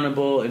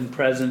accountable and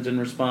present and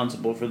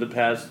responsible for the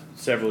past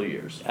several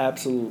years.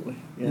 Absolutely.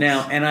 Yes.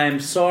 Now, and I'm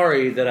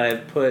sorry that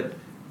I've put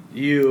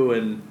you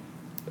and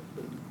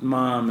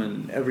Mom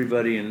and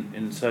everybody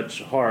in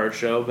such horror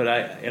show, but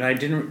I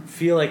didn't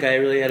feel like I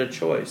really had a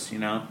choice.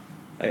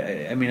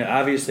 I mean,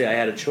 obviously I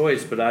had a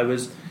choice, but I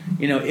was,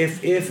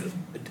 if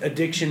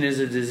addiction is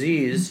a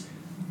disease,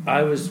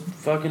 I was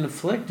fucking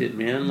afflicted,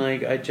 man.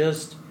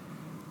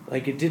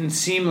 It didn't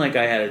seem like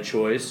I had a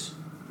choice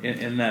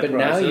in that But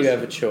process. now you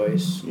have a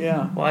choice.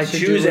 Yeah. Well, I To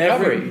choose do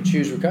recovery. every. You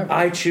choose recovery.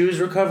 I choose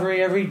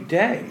recovery every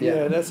day.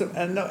 Yeah.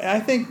 And I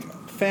think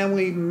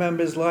family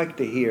members like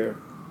to hear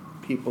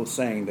people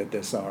saying that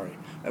they're sorry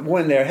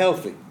when they're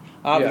healthy.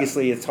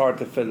 Obviously, it's hard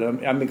to fit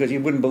them. because you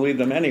wouldn't believe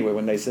them anyway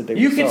when they said they were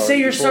You sorry. could say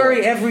you're before.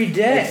 sorry every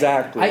day.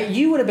 Exactly.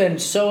 You would have been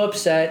so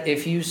upset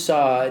if you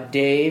saw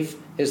Dave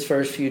his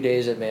first few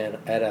days at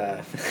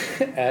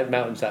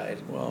Mountainside.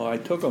 Well, I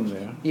took them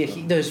there. Yeah,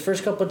 those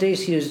first couple of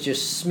days he was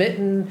just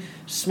smitten,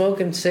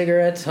 smoking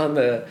cigarettes on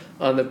the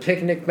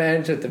picnic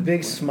bench with a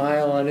big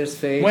smile on his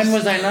face. When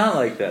was I not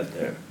like that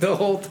there? The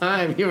whole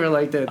time you were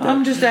like that?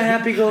 I'm just a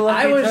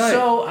happy-go-lucky type.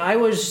 I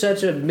was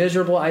such a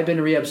miserable. I've been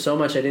in rehab so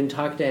much I didn't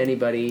talk to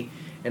anybody,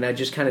 and I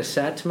just kind of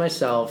sat to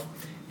myself.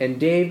 And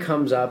Dave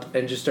comes up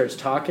and just starts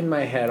talking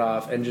my head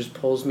off and just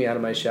pulls me out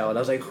of my shell. And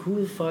I was like,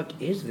 who the fuck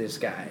is this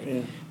guy?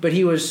 Yeah. But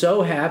he was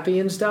so happy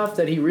and stuff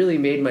that he really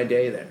made my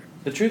day there.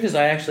 The truth is,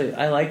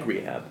 I like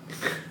rehab.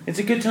 It's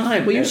a good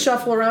time. Well, you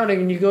shuffle around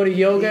and you go to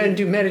yoga and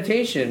do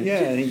meditation. Yeah,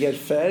 and he gets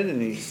fed,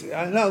 and he's...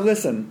 no,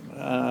 listen.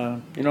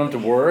 You don't have to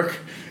work.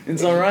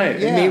 It's all right.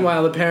 Yeah. And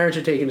meanwhile, the parents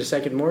are taking a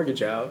second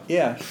mortgage out.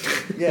 Yeah,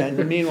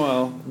 and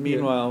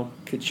meanwhile,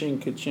 ka-ching,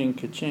 ka-ching,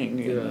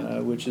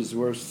 ka-ching, which is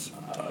worse.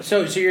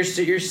 So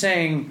you're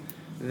saying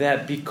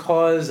that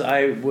because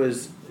I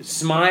was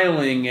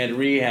smiling at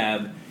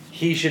rehab,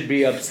 he should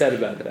be upset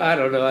about that? I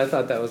don't know. I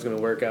thought that was going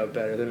to work out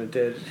better than it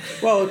did.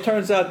 Well, it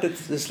turns out that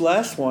this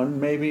last one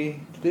maybe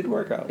did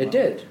work out. It well.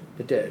 did.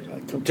 It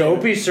did.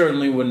 Dopey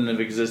certainly wouldn't have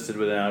existed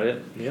without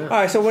it. Yeah. All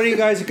right, so what are you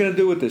guys going to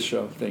do with this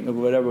show thing, or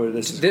whatever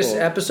this is This called?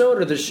 episode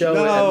or the show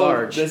at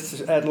large? This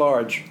is at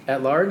large.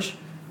 At large?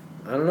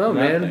 I don't know,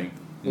 man. Nothing.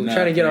 We're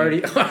trying to get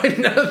already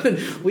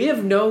nothing. We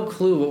have no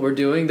clue what we're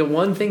doing. The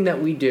one thing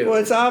that we do. Well,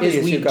 it's obvious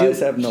is we you guys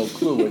do, have no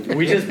clue what you're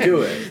We just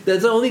do it.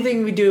 That's the only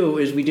thing we do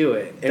is we do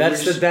it. And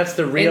That's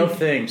the real and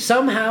thing.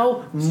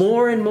 Somehow,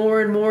 more and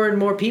more and more and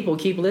more people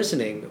keep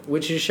listening,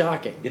 which is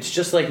shocking. It's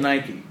just like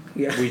Nike.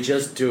 Yeah. We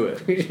just do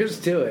it. We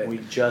just do it. We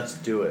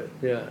just do it.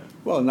 Yeah.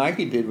 Well,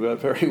 Nike did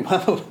very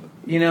well.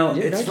 You know,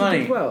 Yeah, it's Nike funny.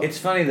 did well. It's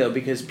funny though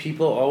because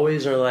people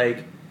always are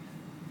like,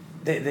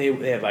 they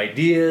have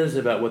ideas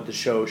about what the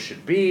show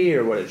should be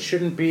or what it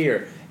shouldn't be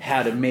or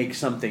how to make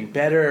something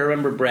better. I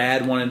remember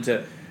Brad wanted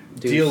to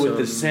deal with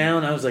the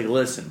sound. I was like,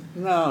 listen,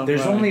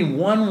 there's only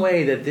one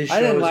way that this show is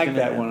I didn't like gonna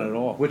that happen. one at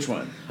all. Which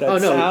one?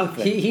 That sound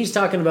thing. He's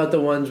talking about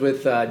the ones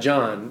with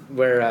John,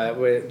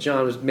 where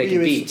John was making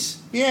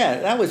beats.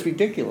 Yeah, that was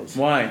ridiculous.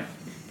 Why?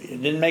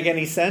 It didn't make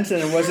any sense,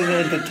 and it wasn't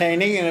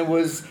entertaining, and it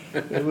was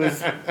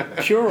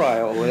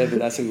puerile, whatever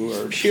that's a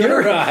word.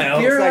 Puerile.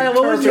 Puerile.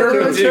 What was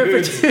your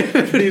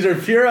turpitude? These are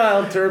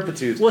puerile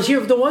turpitudes. Well, here,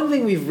 the one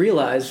thing we've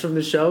realized from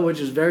the show, which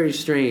is very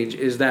strange,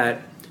 is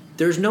that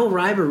there's no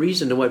rhyme or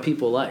reason to what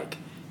people like.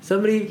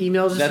 Somebody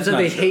emails us and said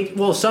they hate.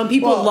 Well, some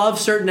people love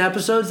certain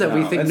episodes that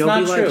we think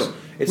nobody likes.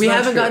 We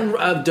haven't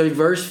gotten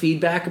diverse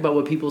feedback about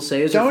what people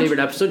say is their favorite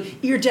episode.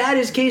 Your dad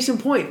is case in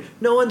point.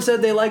 No one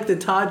said they liked the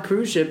Todd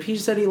cruise ship. He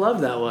said he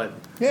loved that one.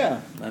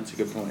 Yeah, that's a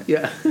good point.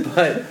 Yeah,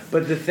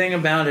 but the thing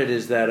about it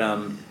is that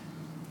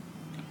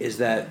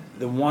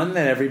the one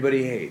that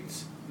everybody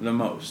hates the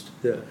most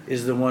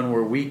is the one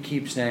where we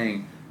keep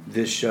saying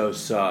this show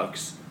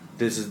sucks.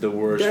 This is the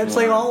worst. That's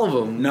one. like all of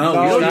them.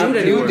 No,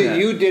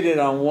 you did it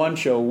on one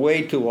show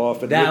way too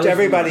often, which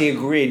everybody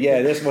agreed.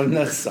 Yeah, this one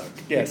does suck.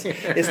 Yes,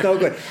 it's no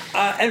good.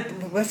 And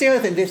that's the other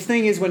thing. This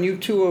thing is when you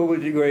tour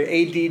with your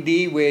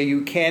ADD, where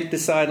you can't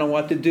decide on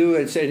what to do,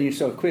 and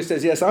so Chris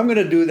says, "Yes, I'm going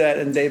to do that,"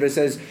 and David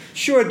says,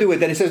 "Sure, do it."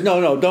 Then he says,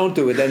 "No, don't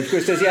do it." Then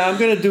Chris says, "Yeah, I'm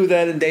going to do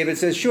that," and David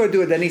says, "Sure,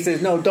 do it." Then he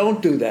says, "No,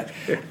 don't do that."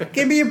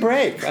 Give me a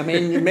break. I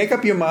mean, you make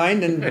up your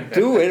mind and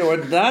do it or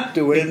not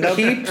do it. It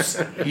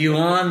keeps you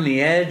on the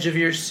edge of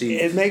your seat.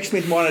 It makes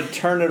me want to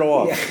turn it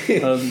off.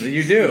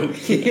 You do.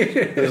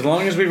 As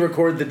long as we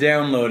record the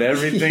download,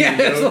 everything is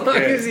okay. As long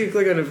as you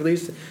click on it for at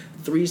least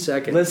 3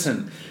 seconds.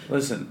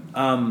 Listen.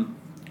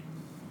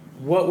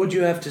 What would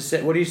you have to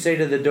say? What do you say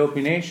to the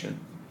Dopey Nation?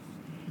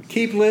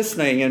 Keep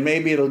listening, and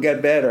maybe it'll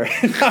get better.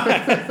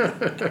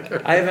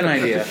 I have an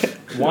idea.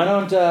 Why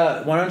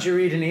don't you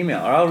read an email?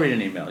 Or I'll read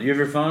an email. You have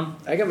your phone?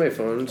 I got my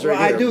phone. It's well,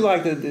 right here. I do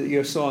like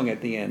your song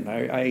at the end.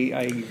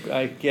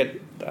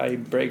 I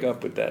break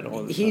up with that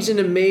all the time. He's an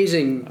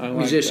amazing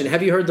musician. That.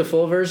 Have you heard the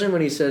full version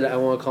when he said, "I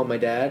want to call my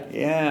dad"?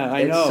 Yeah,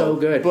 I know. It's so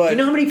good. But you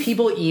know how many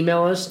people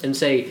email us and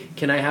say,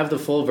 "Can I have the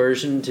full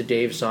version to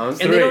Dave's song?"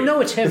 Three. And they don't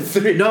know it's him.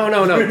 Three.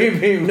 No. Three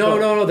people.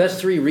 No. That's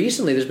 3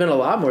 recently. There's been a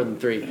lot more than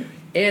 3.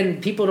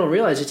 And people don't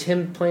realize it's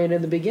him playing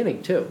in the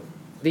beginning, too.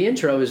 The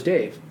intro is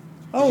Dave.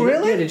 Oh,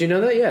 really? Yeah, did you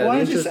know that? Yeah. Why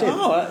the did you intro's say? Dave.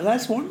 Oh,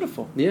 that's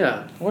wonderful.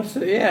 Yeah. What's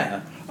the?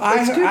 Yeah.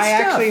 I stuff.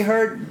 actually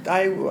heard.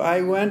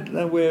 I went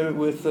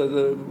with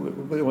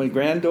my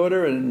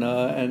granddaughter and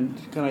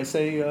can I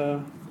say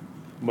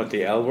What,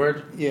 the L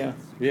word? Yeah.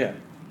 Yeah.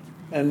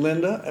 And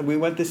Linda, and we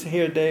went to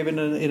hear Dave in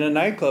a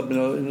nightclub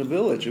in the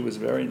village. It was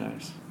very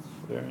nice.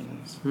 Very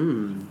nice.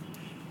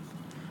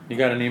 You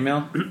got an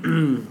email?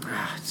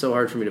 It's so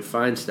hard for me to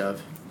find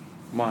stuff.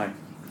 Why?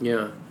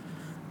 Yeah.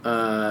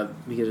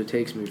 Because it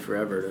takes me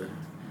forever to...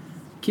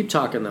 Keep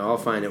talking, though. I'll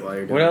find it while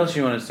you're doing What else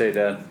you want to say,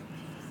 Dad?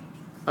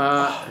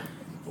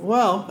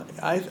 Well,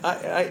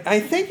 I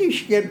think you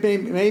should get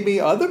maybe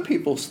other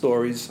people's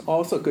stories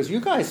also, because you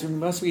guys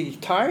must be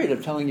tired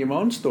of telling your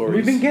own stories.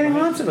 We've been getting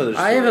lots of other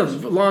stories. I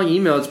have a long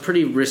email. It's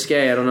pretty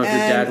risque. I don't know if your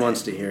dad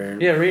wants to hear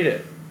it. Yeah, read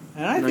it.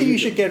 And I think you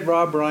should get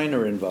Rob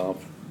Reiner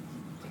involved.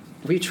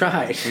 We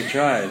tried. We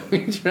tried.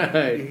 We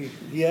tried.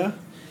 Yeah?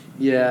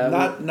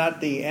 Yeah. Not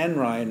the N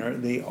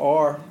Reiner, the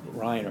R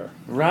Reiner.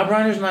 Rob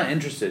Reiner's not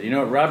interested. You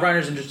know, Rob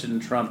Reiner's interested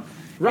in Trump.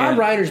 Rob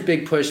Reiner's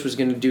big push was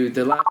going to do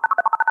the last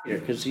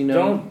because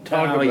Don't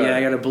talk about yeah, it.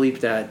 I got to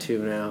bleep that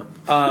too now.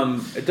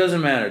 It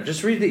doesn't matter.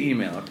 Just read the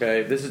email,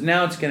 okay?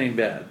 Now it's getting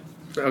bad.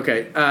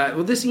 Okay.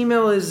 Well, this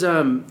email is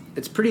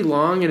it's pretty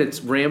long and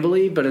it's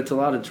rambly, but it's a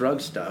lot of drug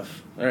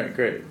stuff. All right,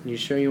 great. You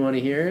sure you want to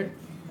hear it?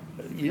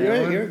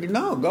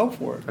 No, go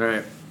for it. All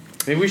right.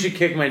 Maybe we should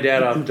kick my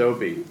dad off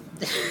Dopey.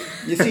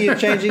 You see, you're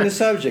changing the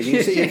subject.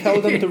 You see, you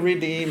told them to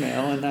read the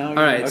email, and now. All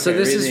right. So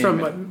this is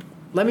from. email.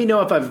 Let me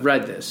know if I've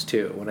read this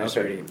too when I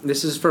start reading.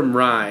 This is from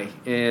Rye,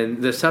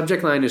 and the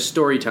subject line is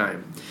story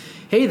time.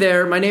 Hey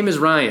there, my name is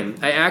Ryan.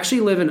 I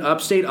actually live in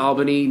upstate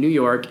Albany, New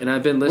York, and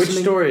I've been listening.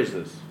 Which story is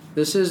this?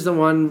 This is the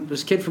one.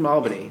 This kid from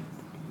Albany.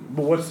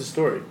 But what's the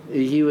story?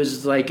 He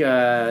was like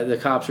the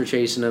cops were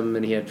chasing him,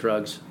 and he had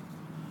drugs.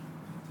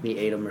 And he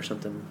ate them or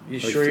something. You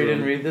Like sure you threw didn't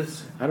them. read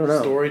this? I don't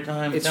know. Story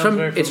time. It's Sounds from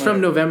very it's from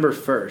familiar. November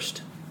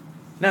 1st.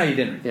 No, you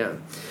didn't. Yeah.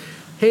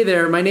 Hey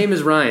there, my name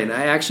is Ryan.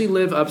 I actually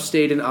live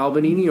upstate in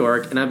Albany, New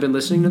York, and I've been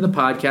listening to the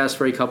podcast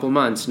for a couple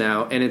months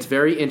now, and it's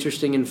very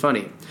interesting and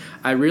funny.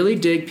 I really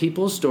dig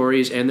people's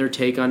stories and their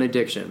take on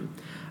addiction.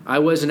 I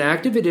was in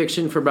active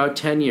addiction for about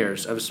 10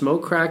 years. I've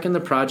smoked crack in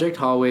the project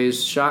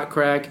hallways, shot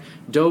crack,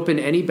 dope in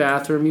any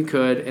bathroom you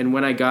could, and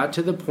when I got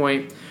to the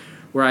point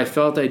where I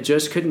felt I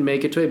just couldn't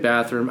make it to a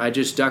bathroom, I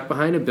just duck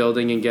behind a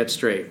building and get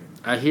straight.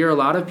 I hear a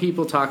lot of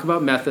people talk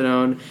about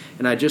methadone,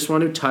 and I just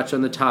want to touch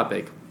on the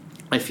topic.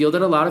 I feel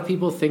that a lot of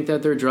people think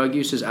that their drug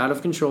use is out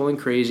of control and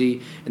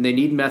crazy and they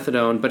need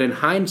methadone, but in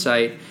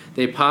hindsight,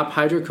 they pop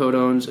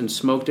hydrocodones and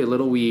smoked a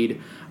little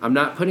weed. I'm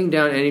not putting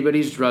down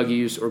anybody's drug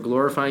use or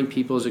glorifying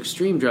people's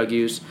extreme drug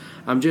use.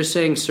 I'm just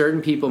saying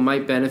certain people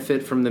might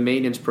benefit from the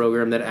maintenance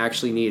program that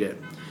actually need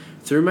it.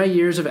 Through my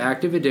years of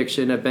active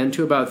addiction, I've been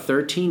to about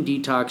 13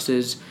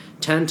 detoxes,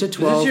 10 to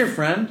 12... Is this your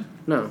friend?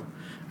 No.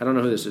 I don't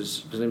know who this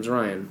is. His name's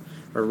Ryan.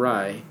 Or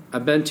Rye.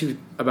 I've been to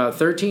about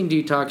 13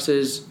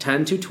 detoxes,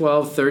 10 to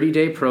 12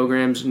 30-day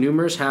programs,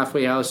 numerous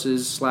halfway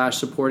houses /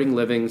 supporting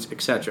livings,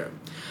 etc.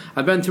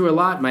 I've been through a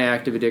lot in my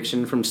active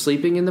addiction, from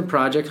sleeping in the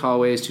project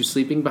hallways to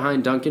sleeping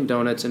behind Dunkin'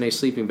 Donuts in a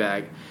sleeping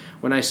bag.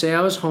 When I say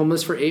I was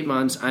homeless for 8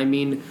 months, I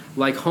mean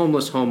like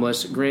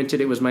homeless. Granted,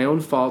 it was my own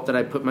fault that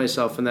I put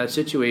myself in that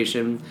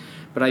situation,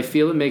 but I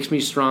feel it makes me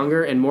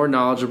stronger and more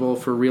knowledgeable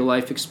for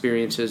real-life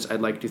experiences,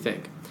 I'd like to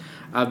think.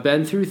 I've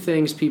been through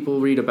things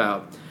people read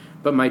about,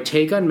 but my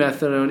take on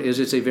methadone is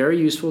it's a very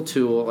useful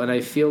tool, and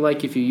I feel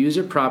like if you use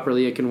it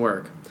properly, it can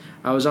work.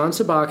 I was on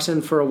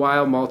Suboxone for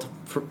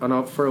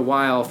a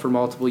while for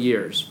multiple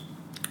years.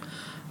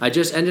 I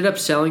just ended up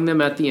selling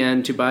them at the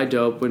end to buy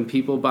dope. When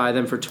people buy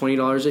them for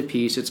 $20 a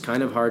piece, it's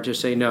kind of hard to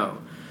say no.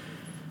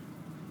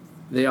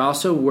 They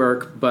also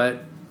work,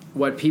 but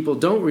what people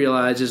don't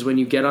realize is when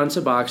you get on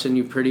Suboxone,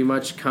 you're pretty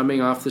much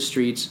coming off the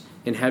streets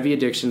in heavy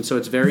addiction, so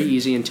it's very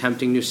easy and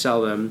tempting to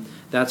sell them.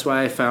 That's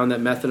why I found that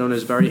methadone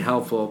is very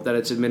helpful, that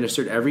it's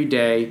administered every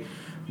day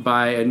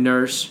by a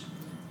nurse,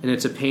 and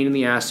it's a pain in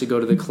the ass to go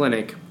to the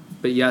clinic.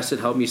 But yes, it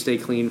helped me stay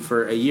clean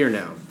for a year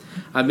now.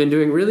 I've been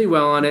doing really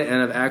well on it,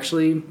 and I've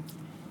actually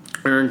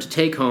earned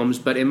take-homes,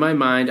 but in my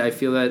mind, I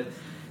feel that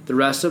the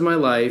rest of my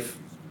life,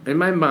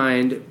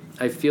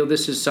 I feel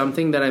this is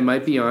something that I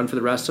might be on for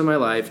the rest of my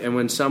life, and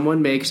when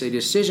someone makes a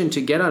decision to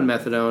get on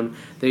methadone,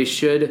 they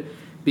should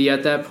be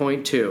at that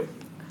point too.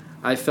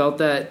 I felt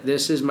that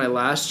this is my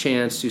last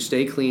chance to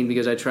stay clean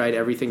because I tried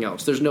everything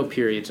else. There's no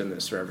periods in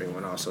this for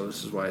everyone also.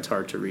 This is why it's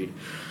hard to read.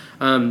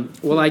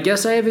 Well, I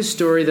guess I have a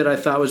story that I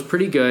thought was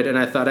pretty good, and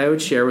I thought I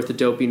would share with the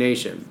Dopey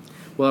Nation.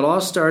 Well, it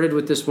all started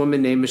with this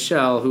woman named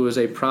Michelle, who was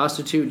a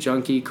prostitute,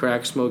 junkie,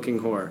 crack-smoking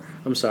whore.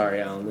 I'm sorry,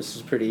 Alan. This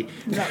is pretty...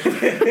 No.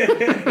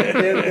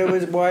 it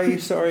was... Why are you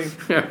sorry?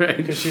 All right.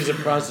 Because she's a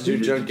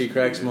prostitute, junkie,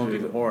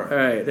 crack-smoking whore. All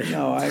right.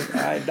 No,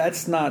 I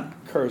that's not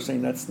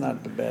cursing. That's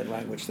not the bad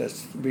language.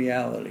 That's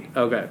reality.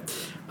 Okay.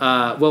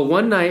 Well,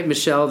 one night,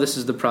 Michelle... This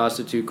is the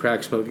prostitute,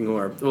 crack-smoking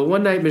whore. Well,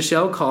 one night,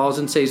 Michelle calls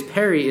and says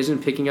Perry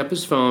isn't picking up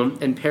his phone,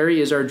 and Perry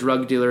is our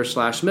drug dealer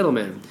 /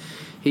 middleman.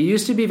 He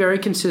used to be very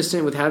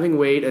consistent with having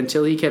weight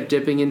until he kept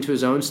dipping into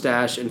his own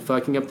stash and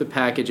fucking up the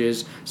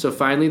packages, so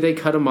finally they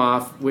cut him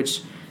off,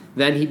 which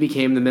then he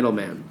became the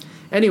middleman.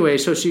 Anyway,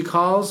 so she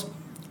calls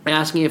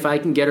asking if I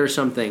can get her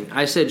something.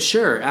 I said,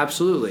 sure,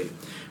 absolutely,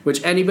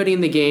 which anybody in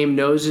the game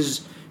knows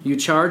is you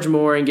charge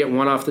more and get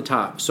one off the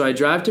top. So I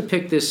drive to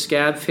pick this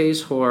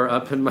scab-face whore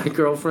up in my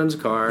girlfriend's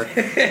car,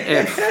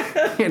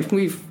 and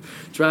we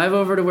drive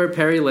over to where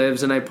Perry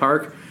lives, and I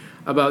park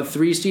about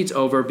 3 seats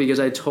over because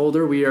I told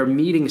her we are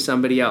meeting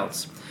somebody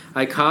else.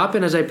 I cop,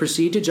 and as I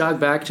proceed to jog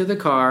back to the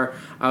car,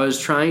 I was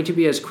trying to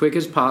be as quick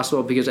as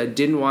possible because I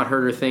didn't want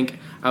her to think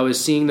I was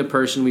seeing the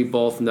person we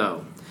both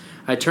know.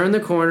 I turn the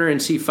corner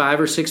and see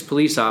 5 or 6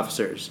 police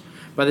officers.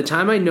 By the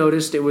time I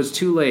noticed, it was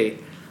too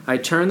late. I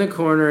turned the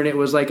corner, and it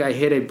was like I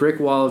hit a brick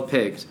wall of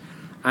pigs.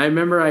 I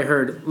remember I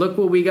heard, "Look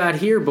what we got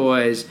here,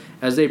 boys,"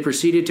 as they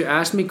proceeded to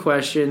ask me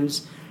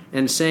questions,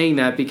 and saying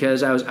that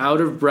because I was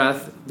out of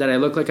breath, that I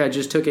looked like I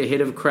just took a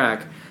hit of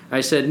crack.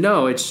 I said,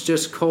 no, it's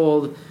just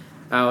cold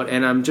out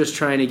and I'm just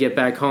trying to get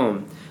back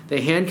home.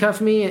 They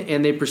handcuff me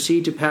and they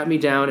proceed to pat me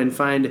down and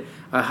find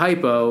a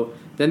hypo.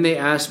 Then they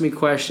ask me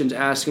questions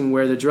asking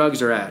where the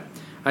drugs are at.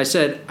 I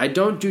said, I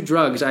don't do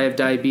drugs, I have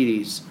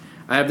diabetes.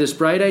 I have this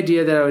bright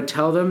idea that I would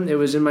tell them it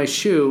was in my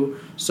shoe,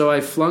 so I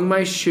flung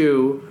my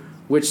shoe,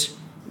 which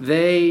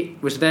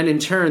then in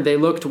turn they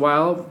looked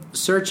while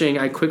searching.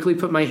 I quickly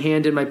put my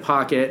hand in my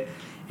pocket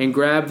and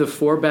grabbed the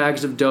 4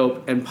 bags of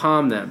dope and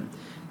palmed them.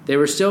 They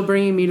were still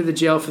bringing me to the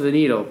jail for the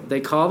needle.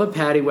 They call the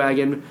paddy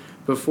wagon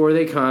before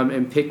they come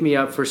and pick me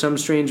up for some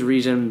strange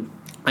reason.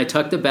 I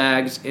tucked the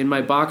bags in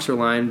my boxer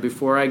line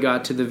before I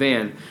got to the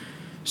van.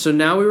 So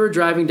now we were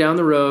driving down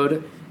the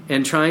road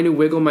and trying to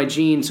wiggle my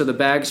jeans so the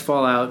bags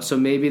fall out, so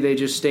maybe they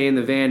just stay in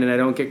the van and I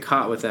don't get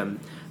caught with them.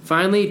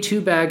 Finally,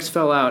 2 bags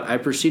fell out. I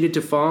proceeded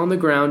to fall on the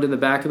ground in the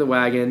back of the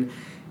wagon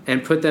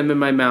and put them in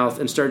my mouth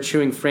and start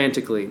chewing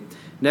frantically.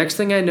 Next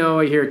thing I know,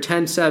 I hear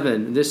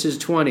 10-7. This is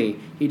 20.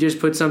 He just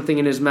put something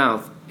in his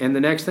mouth. And the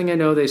next thing I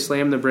know, they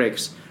slam the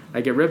brakes.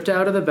 I get ripped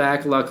out of the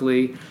back,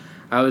 luckily.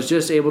 I was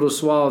just able to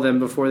swallow them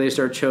before they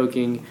start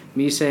choking,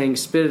 me saying,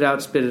 spit it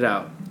out, spit it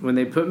out. When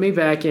they put me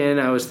back in,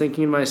 I was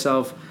thinking to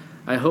myself,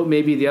 I hope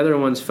maybe the other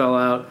ones fell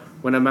out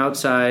when I'm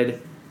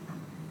outside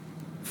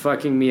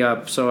fucking me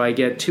up, so I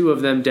get 2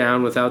 of them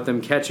down without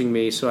them catching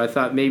me. So I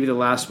thought maybe the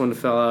last one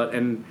fell out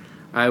and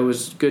I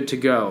was good to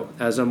go.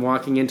 As I'm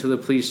walking into the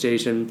police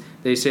station,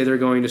 they say they're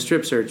going to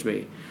strip search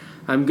me.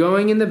 I'm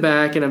going in the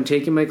back and I'm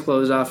taking my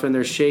clothes off and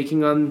they're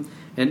shaking on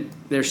and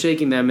they're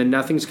shaking them, and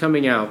nothing's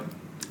coming out.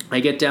 I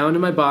get down to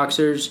my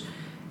boxers,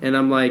 and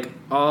I'm like,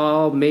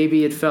 oh,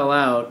 maybe it fell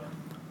out.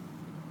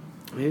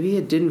 Maybe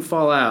it didn't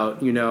fall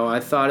out, I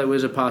thought it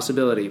was a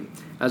possibility.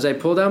 As I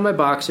pull down my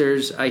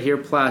boxers, I hear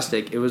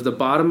plastic. It was the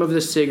bottom of the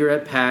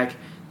cigarette pack,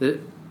 the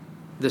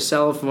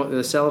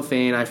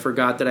cellophane. I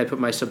forgot that I put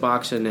my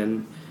Suboxone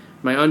in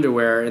my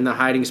underwear in the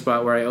hiding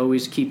spot where I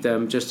always keep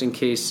them, just in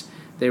case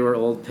they were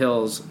old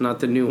pills,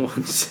 not the new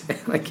ones.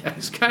 Like,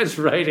 this guy's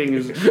writing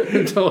is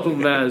a total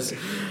mess.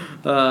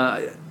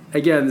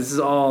 Again, this is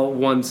all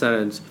one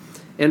sentence.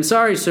 And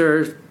sorry,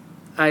 sir,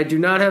 I do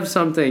not have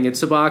something.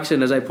 It's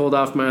Suboxone as I pulled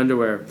off my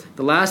underwear.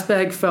 The last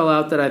bag fell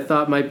out that I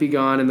thought might be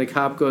gone, and the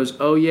cop goes,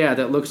 oh yeah,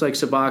 that looks like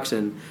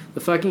Suboxone. The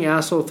fucking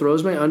asshole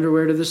throws my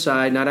underwear to the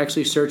side, not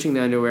actually searching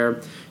the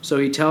underwear, so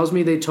he tells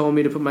me they told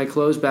me to put my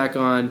clothes back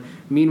on.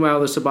 Meanwhile,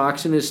 the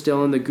Suboxone is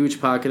still in the gooch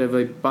pocket of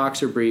a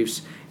boxer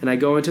briefs, and I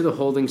go into the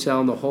holding cell,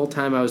 and the whole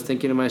time I was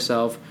thinking to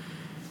myself,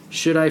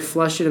 should I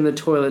flush it in the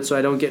toilet so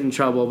I don't get in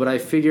trouble? But I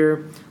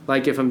figure,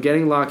 like, if I'm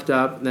getting locked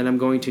up, then I'm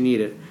going to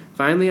need it.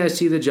 Finally, I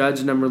see the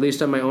judge, and I'm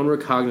released on my own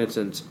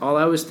recognizance. All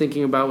I was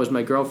thinking about was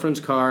my girlfriend's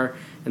car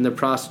and the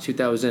prostitute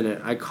that was in it.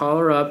 I call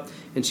her up,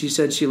 and she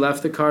said she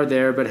left the car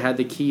there but had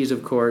the keys,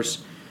 of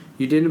course.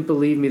 You didn't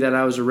believe me that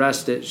I was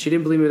arrested. She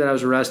didn't believe me that I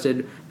was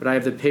arrested, but I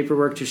have the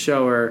paperwork to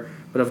show her.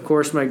 But, of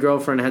course, my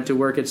girlfriend had to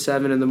work at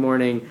 7 in the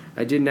morning.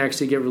 I didn't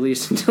actually get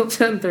released until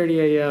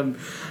 10:30 a.m.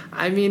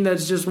 I mean,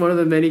 that's just one of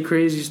the many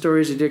crazy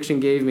stories addiction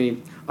gave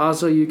me.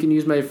 Also, you can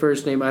use my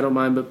first name. I don't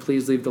mind, but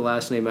please leave the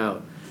last name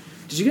out.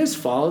 Did you guys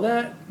follow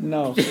that?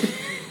 No.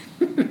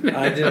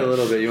 I did a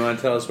little bit. You want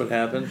to tell us what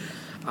happened?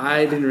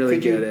 I didn't really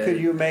get it. Could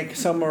you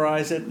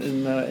summarize it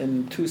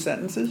in 2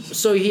 sentences?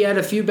 So he had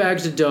a few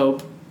bags of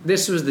dope.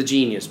 This was the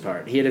genius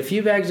part. He had a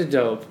few bags of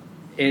dope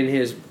in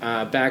his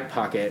back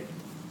pocket.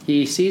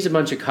 He sees a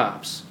bunch of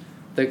cops.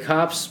 The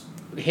cops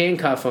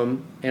handcuff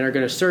him and are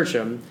going to search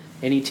him.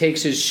 And he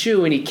takes his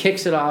shoe and he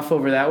kicks it off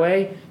over that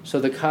way. So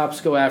the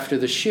cops go after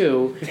the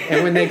shoe.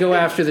 And when they go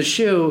after the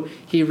shoe,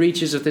 he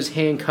reaches with his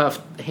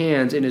handcuffed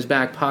hands in his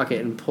back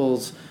pocket and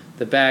pulls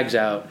the bags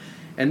out.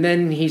 And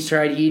then he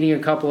tried eating a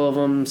couple of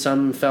them.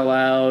 Some fell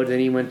out. Then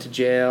he went to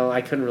jail.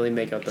 I couldn't really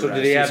make out the rest. So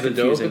did he have the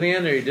confusing. dope in the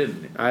end, or he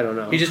didn't? I don't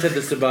know. He just had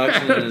the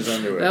Suboxone in his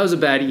underwear. That was a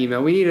bad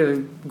email. We need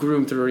to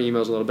groom through our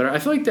emails a little better. I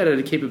feel like that had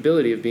a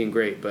capability of being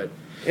great, but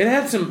It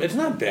had some. It's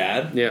not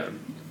bad. yeah.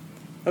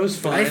 That was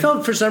fine. I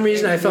felt, for some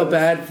reason, I felt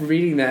bad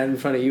reading that in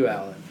front of you,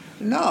 Alan.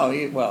 No,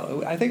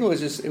 I think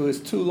it was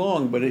too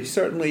long, but he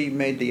certainly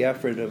made the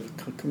effort of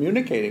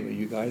communicating with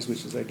you guys,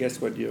 which is, I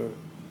guess, what your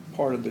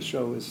part of the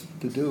show is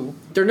to do.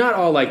 They're not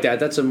all like that.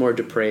 That's a more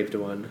depraved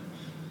one.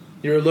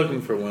 You were looking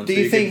for one, Do so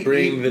you you think could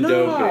bring the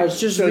dope No, in. it's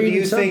just So do reading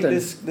you something.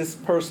 think this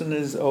person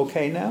is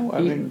okay now?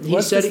 I mean, he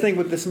what's said this he- thing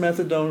with this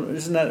methadone?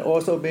 Isn't that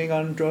also being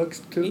on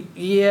drugs too?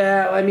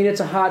 Yeah, I mean, it's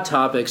a hot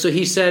topic. So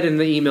he said in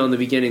the email in the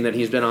beginning that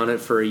he's been on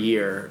it for a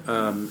year.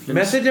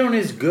 Methadone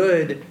is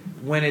good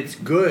when it's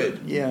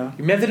good. Yeah.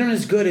 Methadone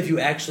is good if you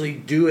actually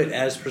do it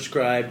as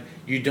prescribed.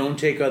 You don't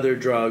take other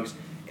drugs,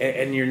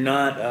 and you're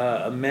not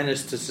a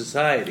menace to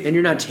society. And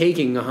you're not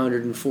taking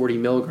 140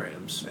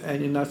 milligrams.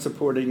 And you're not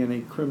supporting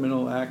any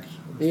criminal act.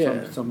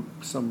 Yeah.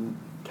 Some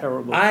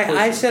terrible. I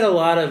person. said a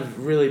lot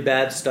of really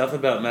bad stuff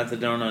about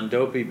methadone on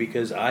Dopey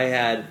because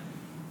I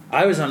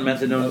was on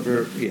methadone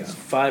for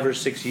 5 or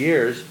 6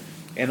 years,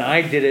 and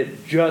I did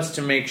it just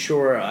to make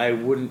sure I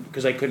wouldn't,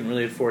 because I couldn't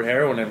really afford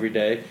heroin every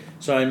day.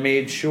 So I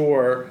made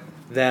sure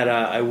that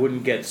I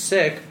wouldn't get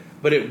sick,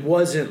 but it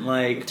wasn't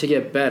like To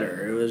get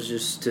better. It was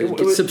just to It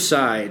was-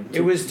 subside.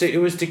 it was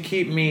to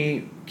keep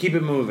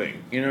it moving.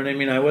 You know what I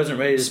mean? I wasn't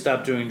ready to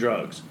stop doing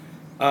drugs.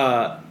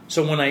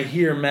 So when I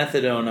hear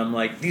methadone, I'm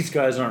like, these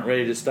guys aren't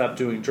ready to stop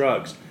doing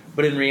drugs.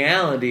 But in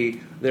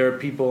reality, there are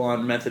people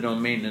on methadone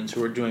maintenance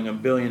who are doing 1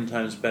 billion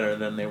times better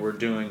than they were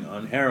doing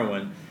on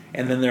heroin.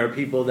 And then there are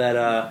people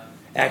that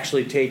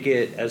actually take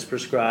it as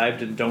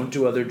prescribed and don't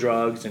do other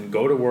drugs and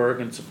go to work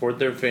and support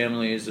their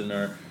families and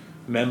are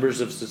members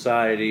of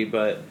society.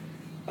 But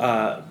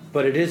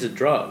it is a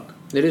drug.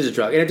 It is a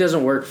drug. And it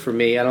doesn't work for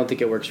me. I don't think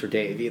it works for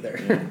Dave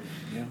either.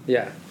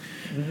 Yeah.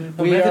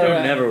 Well,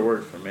 methadone never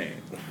worked for me.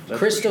 That's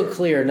Crystal for sure.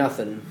 clear,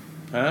 nothing.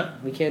 Huh?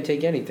 We can't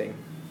take anything.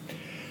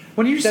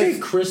 When you say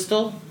That's-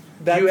 Crystal,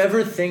 do you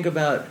ever think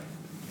about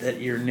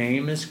that your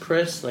name is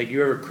Chris? Like,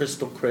 you ever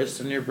Crystal Chris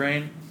in your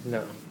brain?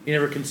 No. You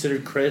never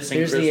considered Chris and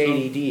Here's Crystal?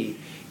 the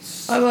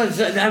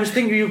ADD. I was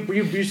thinking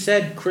you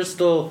said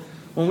Crystal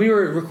when we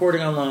were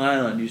recording on Long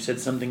Island. You said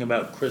something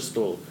about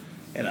Crystal,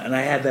 and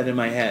I had that in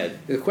my head.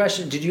 The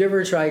question, did you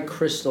ever try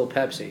Crystal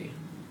Pepsi?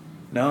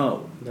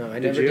 No, No, I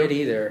Did never you? did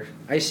either.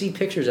 I see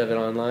pictures of it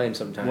online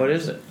sometimes. What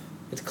is it?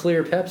 It's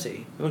clear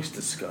Pepsi. It looks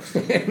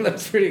disgusting. It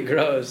looks pretty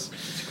gross.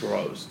 It's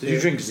gross. Did you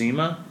drink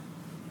Zima?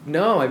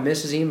 No, I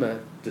miss Zima.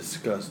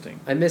 Disgusting.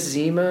 I miss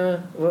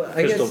Zima. Well, I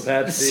Crystal guess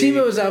Pepsi.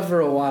 Zima was out for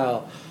a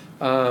while.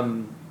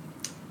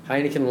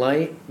 Heineken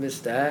Light,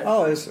 missed that.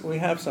 Oh, we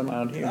have some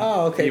out here.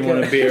 Oh, okay. You good.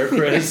 want a beer,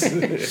 Chris?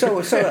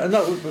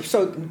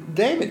 So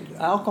David,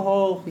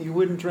 alcohol. You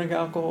wouldn't drink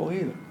alcohol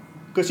either.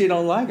 Because you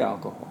don't like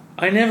alcohol.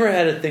 I never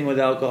had a thing with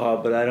alcohol,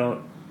 but I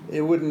don't.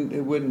 It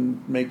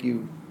wouldn't make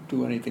you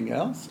do anything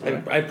else.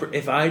 Right?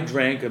 If I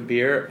drank a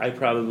beer, I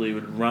probably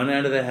would run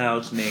out of the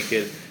house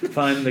naked,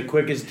 find the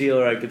quickest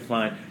dealer I could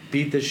find,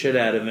 beat the shit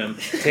out of him,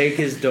 take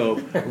his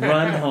dope,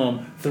 run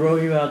home, throw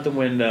you out the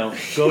window,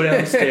 go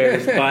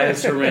downstairs, buy a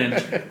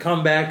syringe,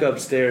 come back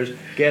upstairs,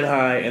 get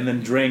high, and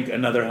then drink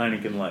another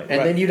Heineken Light.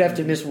 And then you'd have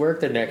to miss work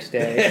the next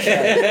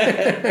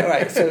day. All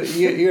right, so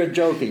you're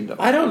joking, though.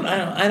 I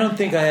don't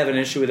think I have an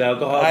issue with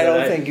alcohol. I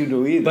don't think you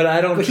do either. But I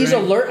don't. But drink. he's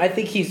alert. I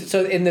think he's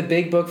so in the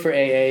big book for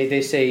AA.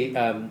 They say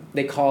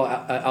they call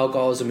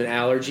alcoholism an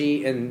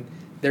allergy, and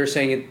they're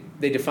saying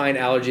they define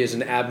allergy as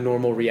an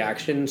abnormal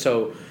reaction.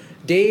 So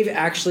Dave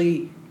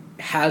actually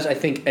has, I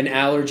think, an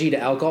allergy to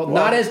alcohol,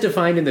 not as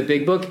defined in the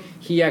big book.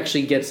 He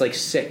actually gets like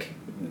sick.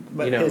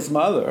 But his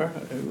mother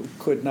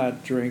could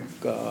not drink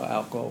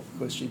alcohol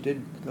because she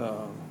did.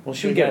 Well,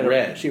 she would get a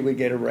rash. She would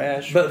get a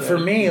rash. But for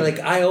me, like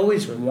I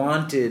always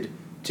wanted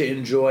to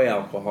enjoy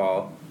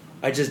alcohol.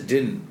 I just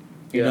didn't.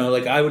 You know,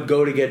 like I would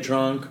go to get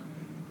drunk,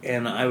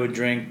 and I would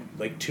drink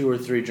like 2 or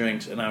 3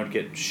 drinks, and I would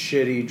get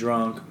shitty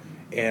drunk,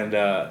 and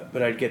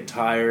but I'd get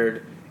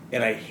tired,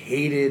 and I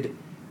hated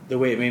the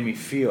way it made me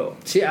feel.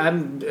 See,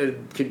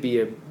 could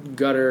be a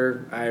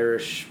gutter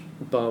Irish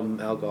bum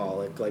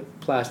alcoholic, like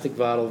plastic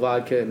bottle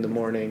vodka in the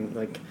morning.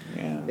 Like,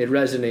 it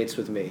resonates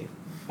with me.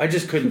 I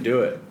just couldn't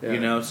do it, you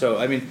know. So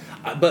I mean,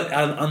 but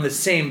on the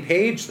same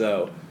page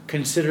though,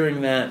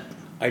 considering that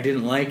I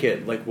didn't like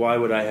it, like why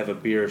would I have a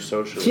beer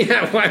socially?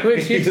 Yeah, why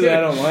would you? Because I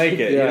don't like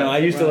it. You know, I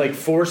used to like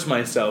force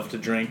myself to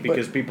drink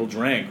because people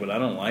drank, but I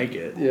don't like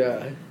it.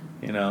 Yeah,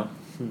 you know.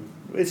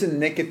 Isn't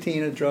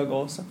nicotine a drug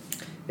also?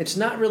 It's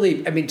not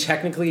really. I mean,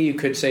 technically, you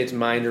could say it's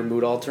mind or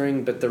mood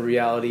altering, but the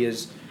reality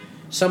is,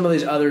 some of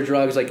these other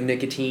drugs like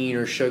nicotine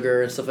or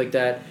sugar and stuff like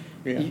that,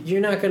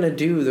 you're not going to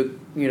do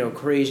the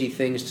crazy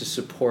things to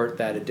support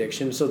that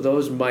addiction. So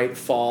those might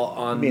fall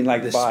on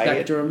the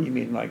spectrum. You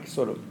mean like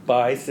sort of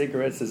buy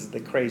cigarettes is the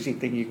crazy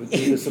thing you would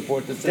do to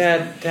support the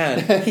system?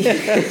 Dad,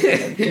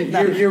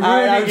 you're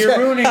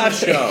ruining the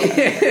show.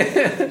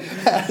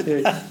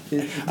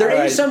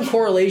 There is some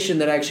correlation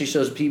that actually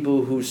shows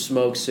people who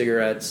smoke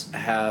cigarettes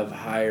have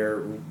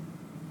higher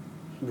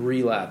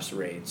relapse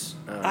rates.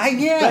 But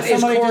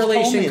it's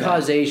correlation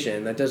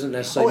causation. That doesn't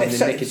necessarily mean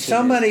the nicotine.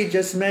 Somebody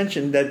just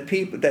mentioned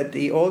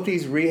that all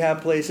these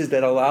rehab places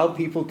that allow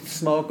people to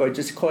smoke are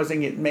just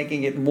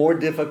making it more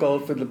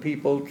difficult for the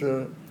people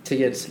to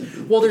get.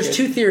 Well, there's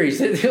 2 theories.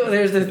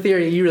 There's the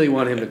theory you really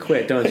want him to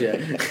quit, don't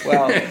you?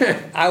 Well,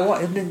 I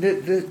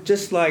want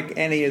just like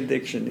any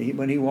addiction.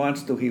 When he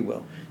wants to, he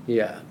will.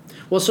 Yeah.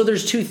 Well, so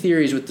there's 2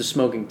 theories with the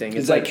smoking thing.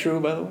 Is that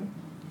true, by the way?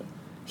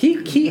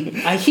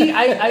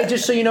 I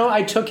just so you know,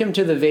 I took him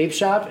to the vape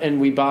shop and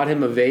we bought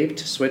him a vape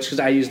to switch because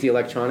I used the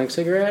electronic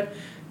cigarette,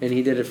 and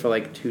he did it for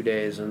like 2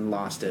 days and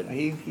lost it.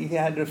 He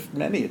had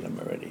many of them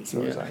already, as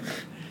far as I know.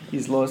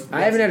 He's lost.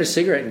 I haven't had a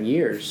cigarette in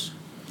years.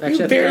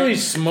 Actually, you barely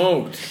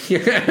smoked. You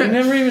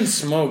never even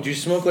smoked. You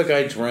smoked like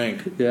I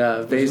drank.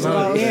 Yeah, basically.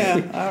 Well,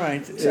 yeah. All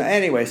right. So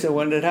anyway, so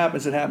when it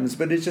happens, it happens.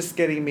 But it's just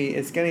getting me.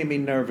 It's getting me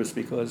nervous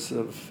because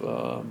of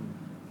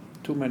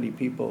too many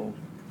people.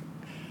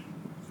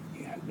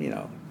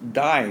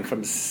 Dying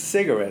from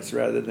cigarettes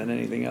rather than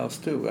anything else,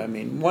 too. I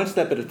mean, one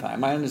step at a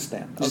time. I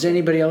understand. Does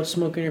anybody else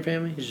smoke in your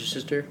family? Is your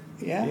sister?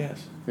 Yeah.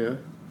 Yes. Yeah.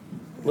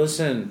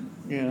 Listen,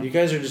 you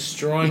guys are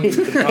destroying the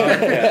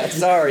podcast.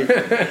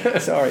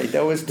 Sorry.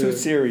 That was too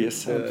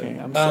serious. Okay,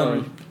 I'm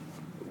sorry.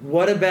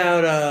 What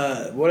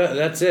about,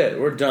 that's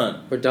it. We're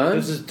done. We're done?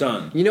 This is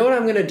done. You know what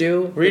I'm going to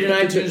do? Read an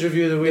iTunes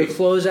review of the week. The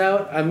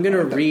closeout, I'm going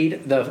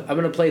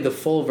to play the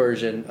full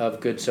version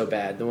of Good So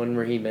Bad, the one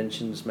where he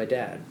mentions my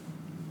dad.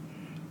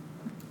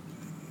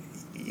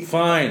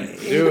 Fine,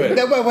 do it.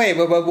 No, but wait,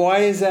 but why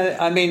is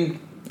that? I mean,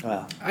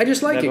 I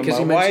just like it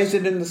because why is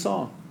it in the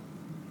song?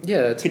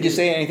 Yeah, could you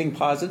say anything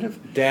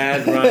positive?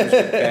 Dad rhymes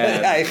with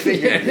bad. I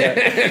figured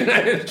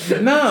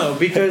that. No,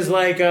 because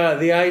like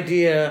the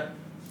idea.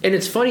 And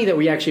it's funny that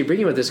we actually bring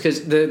you with this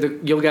because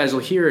you guys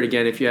will hear it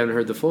again if you haven't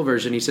heard the full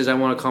version. He says, "I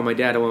want to call my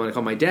dad. I want to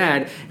call my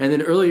dad." And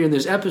then earlier in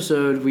this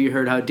episode, we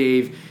heard how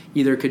Dave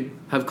either could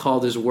have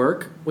called his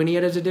work when he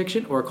had his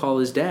addiction or call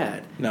his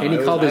dad. No, and he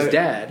called his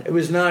dad. It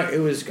was not. It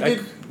was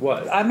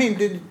what? I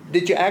mean,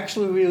 did you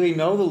actually really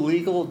know the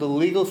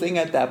legal thing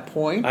at that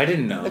point? I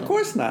didn't know. Of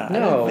course not.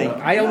 No,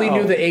 I only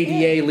knew the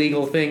ADA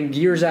legal thing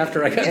years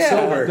after I got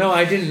sober. No,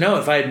 I didn't know.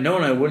 If I had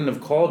known, I wouldn't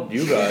have called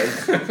you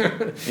guys.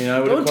 I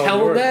would Don't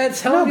tell him that.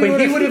 Tell him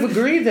but he would have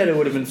agreed that it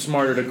would have been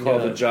smarter to call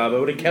the job. I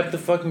would have kept the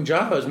fucking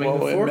job. I was making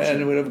a fortune,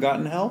 and it would have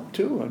gotten help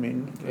too. I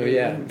mean,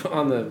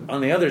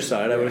 on the other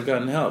side, I would have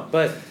gotten help.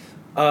 But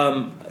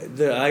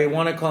I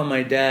want to call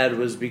my dad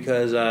was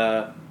because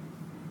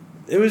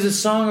it was a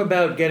song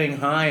about getting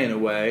high in a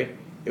way.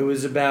 It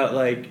was about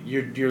like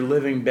you're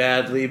living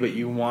badly, but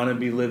you want to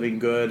be living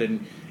good,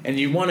 and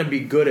you want to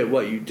be good at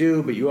what you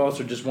do, but you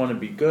also just want to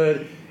be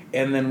good.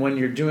 And then when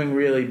you're doing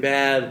really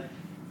bad,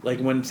 like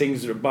when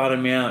things are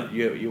bottoming out,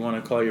 you want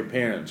to call your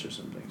parents or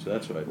something. So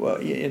that's what. Well,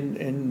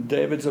 in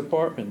David's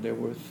apartment, there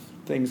were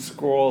things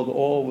scrawled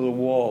all over the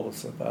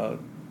walls about,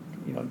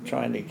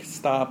 trying to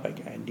stop.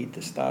 I need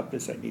to stop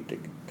this. I need to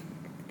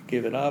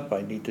give it up.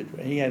 I need to.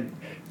 He had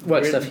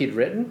stuff he'd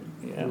written?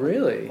 Yeah.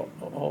 Really?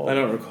 I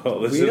don't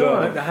recall this at all.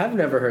 I've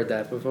never heard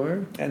that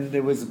before. And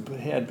there was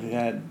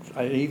had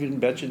I even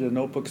bet you the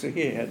notebooks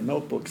he had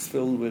notebooks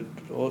filled with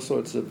all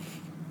sorts of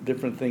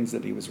different things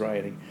that he was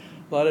writing.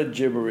 A lot of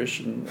gibberish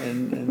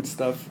and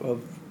stuff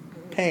of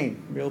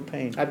pain, real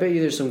pain. I bet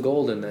you there's some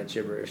gold in that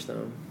gibberish,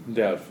 though.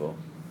 Doubtful.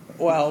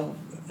 Well,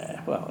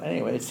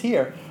 anyway, it's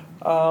here.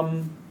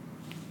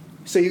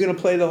 So you're going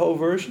to play the whole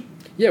version?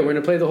 Yeah, we're going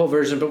to play the whole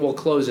version, but we'll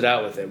close it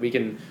out with it.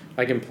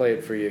 I can play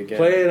it for you again.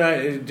 Play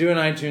it. Do an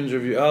iTunes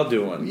review. I'll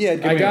do one. Yeah,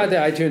 I got the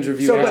iTunes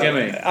review. So,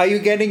 out. are you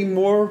getting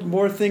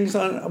more things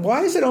on?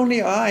 Why is it only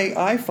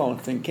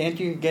iPhone thing? Can't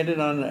you get it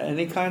on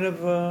any kind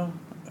of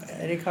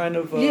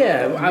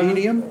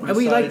medium?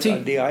 We like to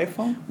the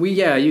iPhone.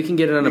 You can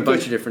get it on a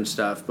bunch of different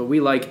stuff, but we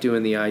like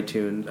doing the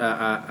iTunes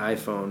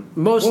iPhone.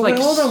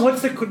 Hold on.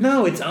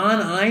 No, it's on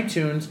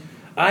iTunes.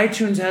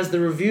 iTunes has the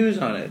reviews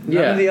on it.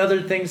 None of the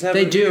other things have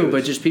reviews. They do,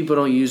 but just people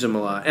don't use them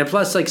a lot. And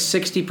plus,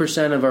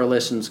 60% of our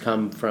listens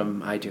come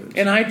from iTunes.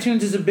 And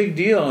iTunes is a big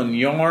deal, and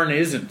Yarn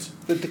isn't.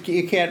 But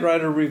you can't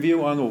write a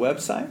review on the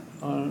website?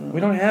 We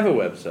don't have a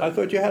website. I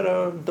thought you had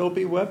a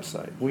dopey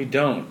website. We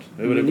don't.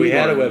 If we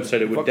had a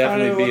website, it would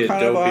definitely be a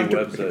dopey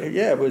website.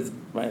 Yeah, it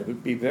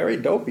would be very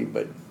dopey,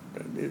 but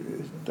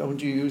don't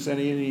you use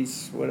any of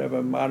these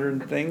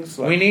modern things?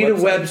 We need a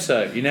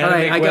website. You know how to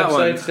make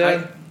websites,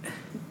 Dad?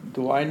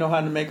 Do I know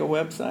how to make a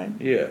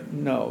website? Yeah.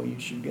 No, you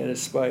should get a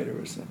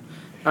spider or something.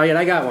 Oh, yeah,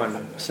 I got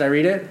one. Should I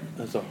read it?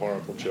 That's a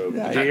horrible joke.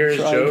 Yeah, Did you hear his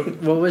joke?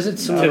 What was it?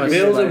 To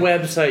build a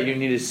website, you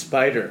need a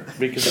spider,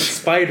 because a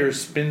spider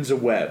spins a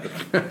web.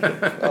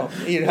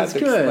 You'd have to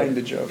explain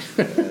the joke.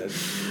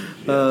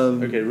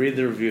 Okay, read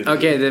the review.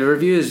 Okay, the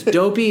review is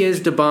Dopey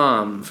is the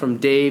Bomb from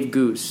Dave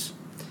Goose.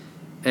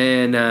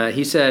 And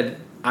he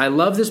said, I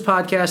love this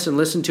podcast and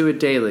listen to it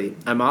daily.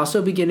 I'm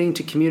also beginning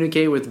to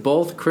communicate with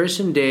both Chris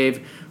and Dave,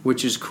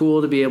 which is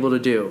cool to be able to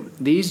do.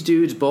 These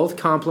dudes both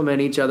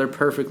complement each other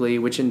perfectly,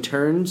 which in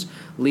turns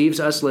leaves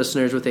us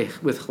listeners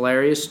with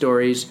hilarious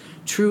stories,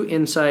 true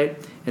insight,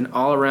 and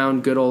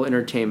all-around good old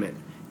entertainment.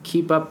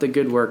 Keep up the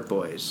good work,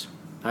 boys.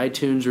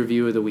 iTunes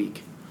Review of the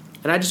Week.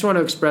 And I just want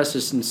to express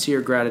a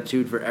sincere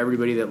gratitude for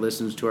everybody that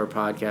listens to our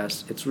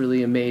podcast. It's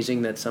really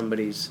amazing that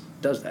somebody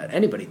does that.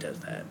 Anybody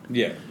does that.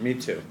 Yeah, me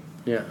too.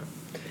 Yeah.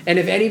 And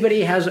if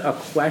anybody has a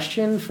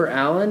question for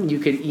Alan, you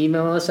can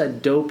email us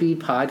at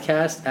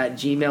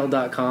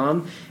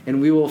dopeypodcast@gmail.com,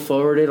 and we will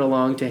forward it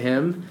along to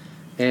him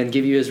and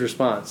give you his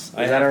response. Is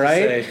that all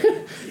right?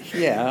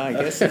 Yeah, I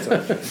guess it's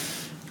okay.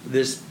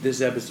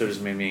 This episode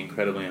has made me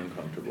incredibly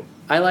uncomfortable.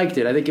 I liked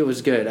it. I think it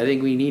was good. I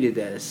think we needed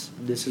this.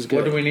 This is good.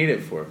 What do we need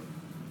it for?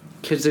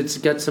 Because it's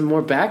got some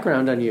more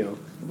background on you.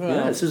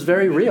 Well, this is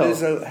very real.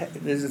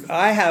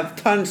 I have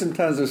tons and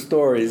tons of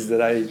stories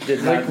that I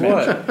did not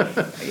mention.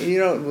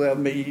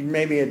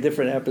 Maybe a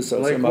different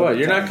episode. Like what?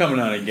 You're not coming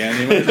on again.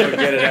 You might as well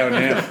get it out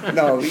now.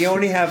 No, we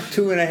only have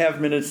 2.5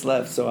 minutes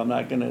left, so I'm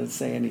not going to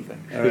say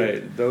anything. All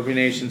right. Dopey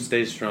Nation,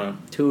 stay strong.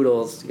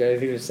 Toodles. You got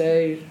anything to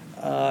say?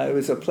 It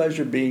was a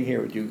pleasure being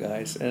here with you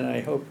guys, and I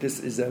hope this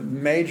is a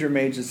major,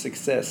 major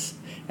success,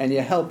 and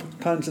you help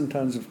tons and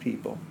tons of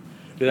people.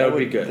 That would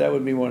be good. That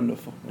would be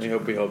wonderful. We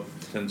help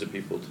tons of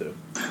people too.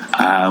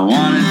 I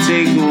want to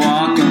take a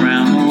walk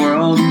around the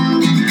world.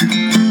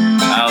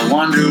 I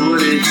wonder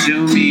would it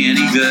do me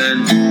any good?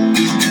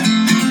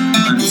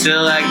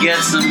 Until I get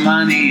some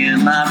money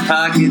in my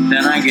pocket,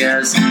 then I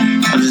guess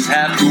I'll just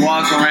have to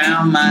walk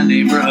around my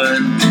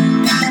neighborhood.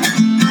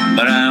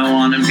 But I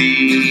want to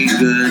be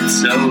good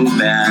so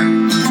bad.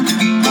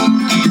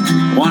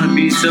 Want to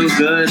be so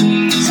good,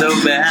 so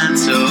bad,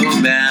 so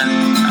bad.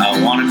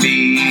 I want to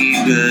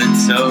be good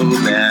so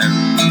bad.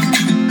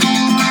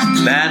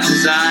 Bad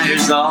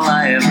desire's all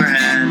I ever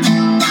had.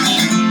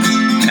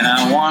 And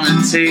I want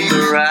to take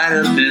a ride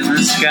up in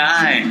the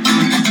sky.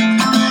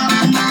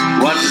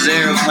 Watch this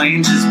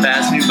aeroplane just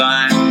pass me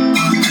by.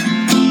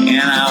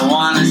 And I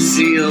want to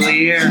see a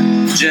Lear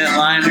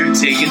jetliner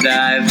take a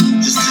dive,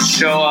 just to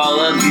show all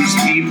of these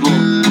people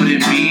what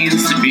it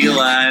means to be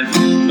alive.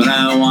 But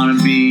I want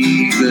to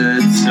be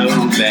good so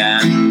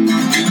bad.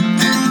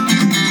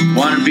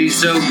 Want to be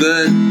so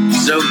good,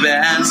 so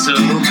bad, so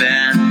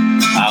bad.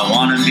 I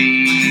want to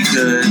be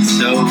good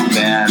so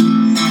bad.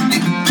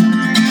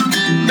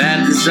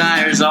 Bad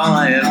desire's all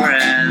I ever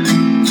had.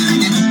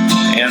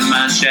 And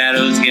my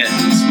shadow's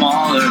getting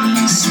smaller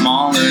and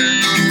smaller.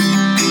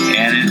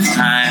 And it's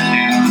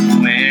time to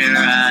where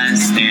I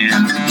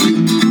stand.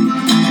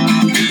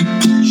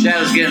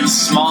 Shadow's getting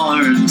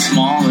smaller and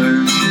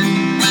smaller.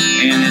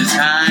 And it's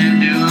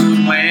time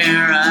to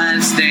where I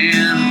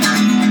stand.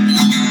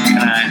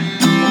 And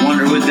I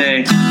wonder would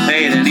they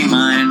pay it any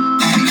mind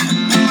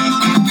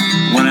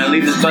when I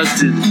leave this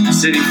busted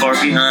city far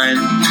behind.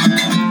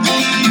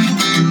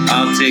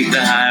 I'll take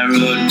the high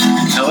road,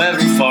 however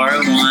far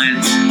it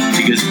winds,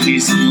 because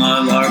peace and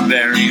love are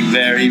very,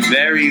 very,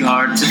 very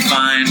hard to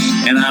find.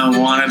 And I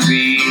want to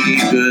be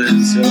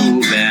good so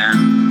bad.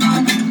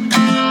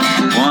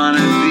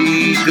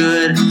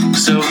 good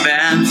so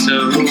bad,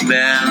 so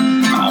bad.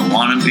 I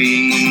wanna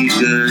be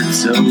good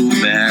so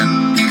bad.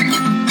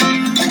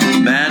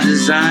 Bad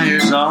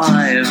desire's all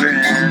I ever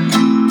had.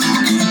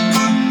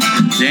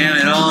 Damn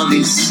it, all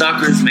these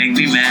suckers make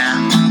me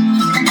mad.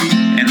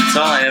 And it's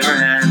all I ever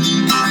had.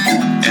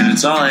 And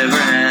it's all I ever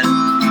had.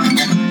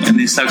 And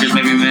these suckers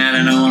make me mad,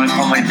 and I wanna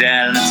call my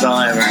dad, and it's all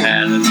I ever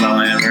had, and it's all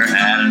I ever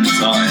had, and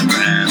it's all I ever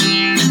had.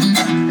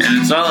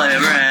 And it's all I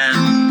ever had.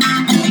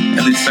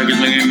 And these suckers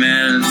make me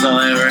mad, and it's all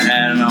I ever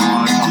had, and I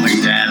wanna call my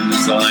dad, and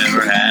it's all I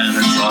ever had, and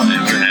it's all I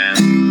ever had.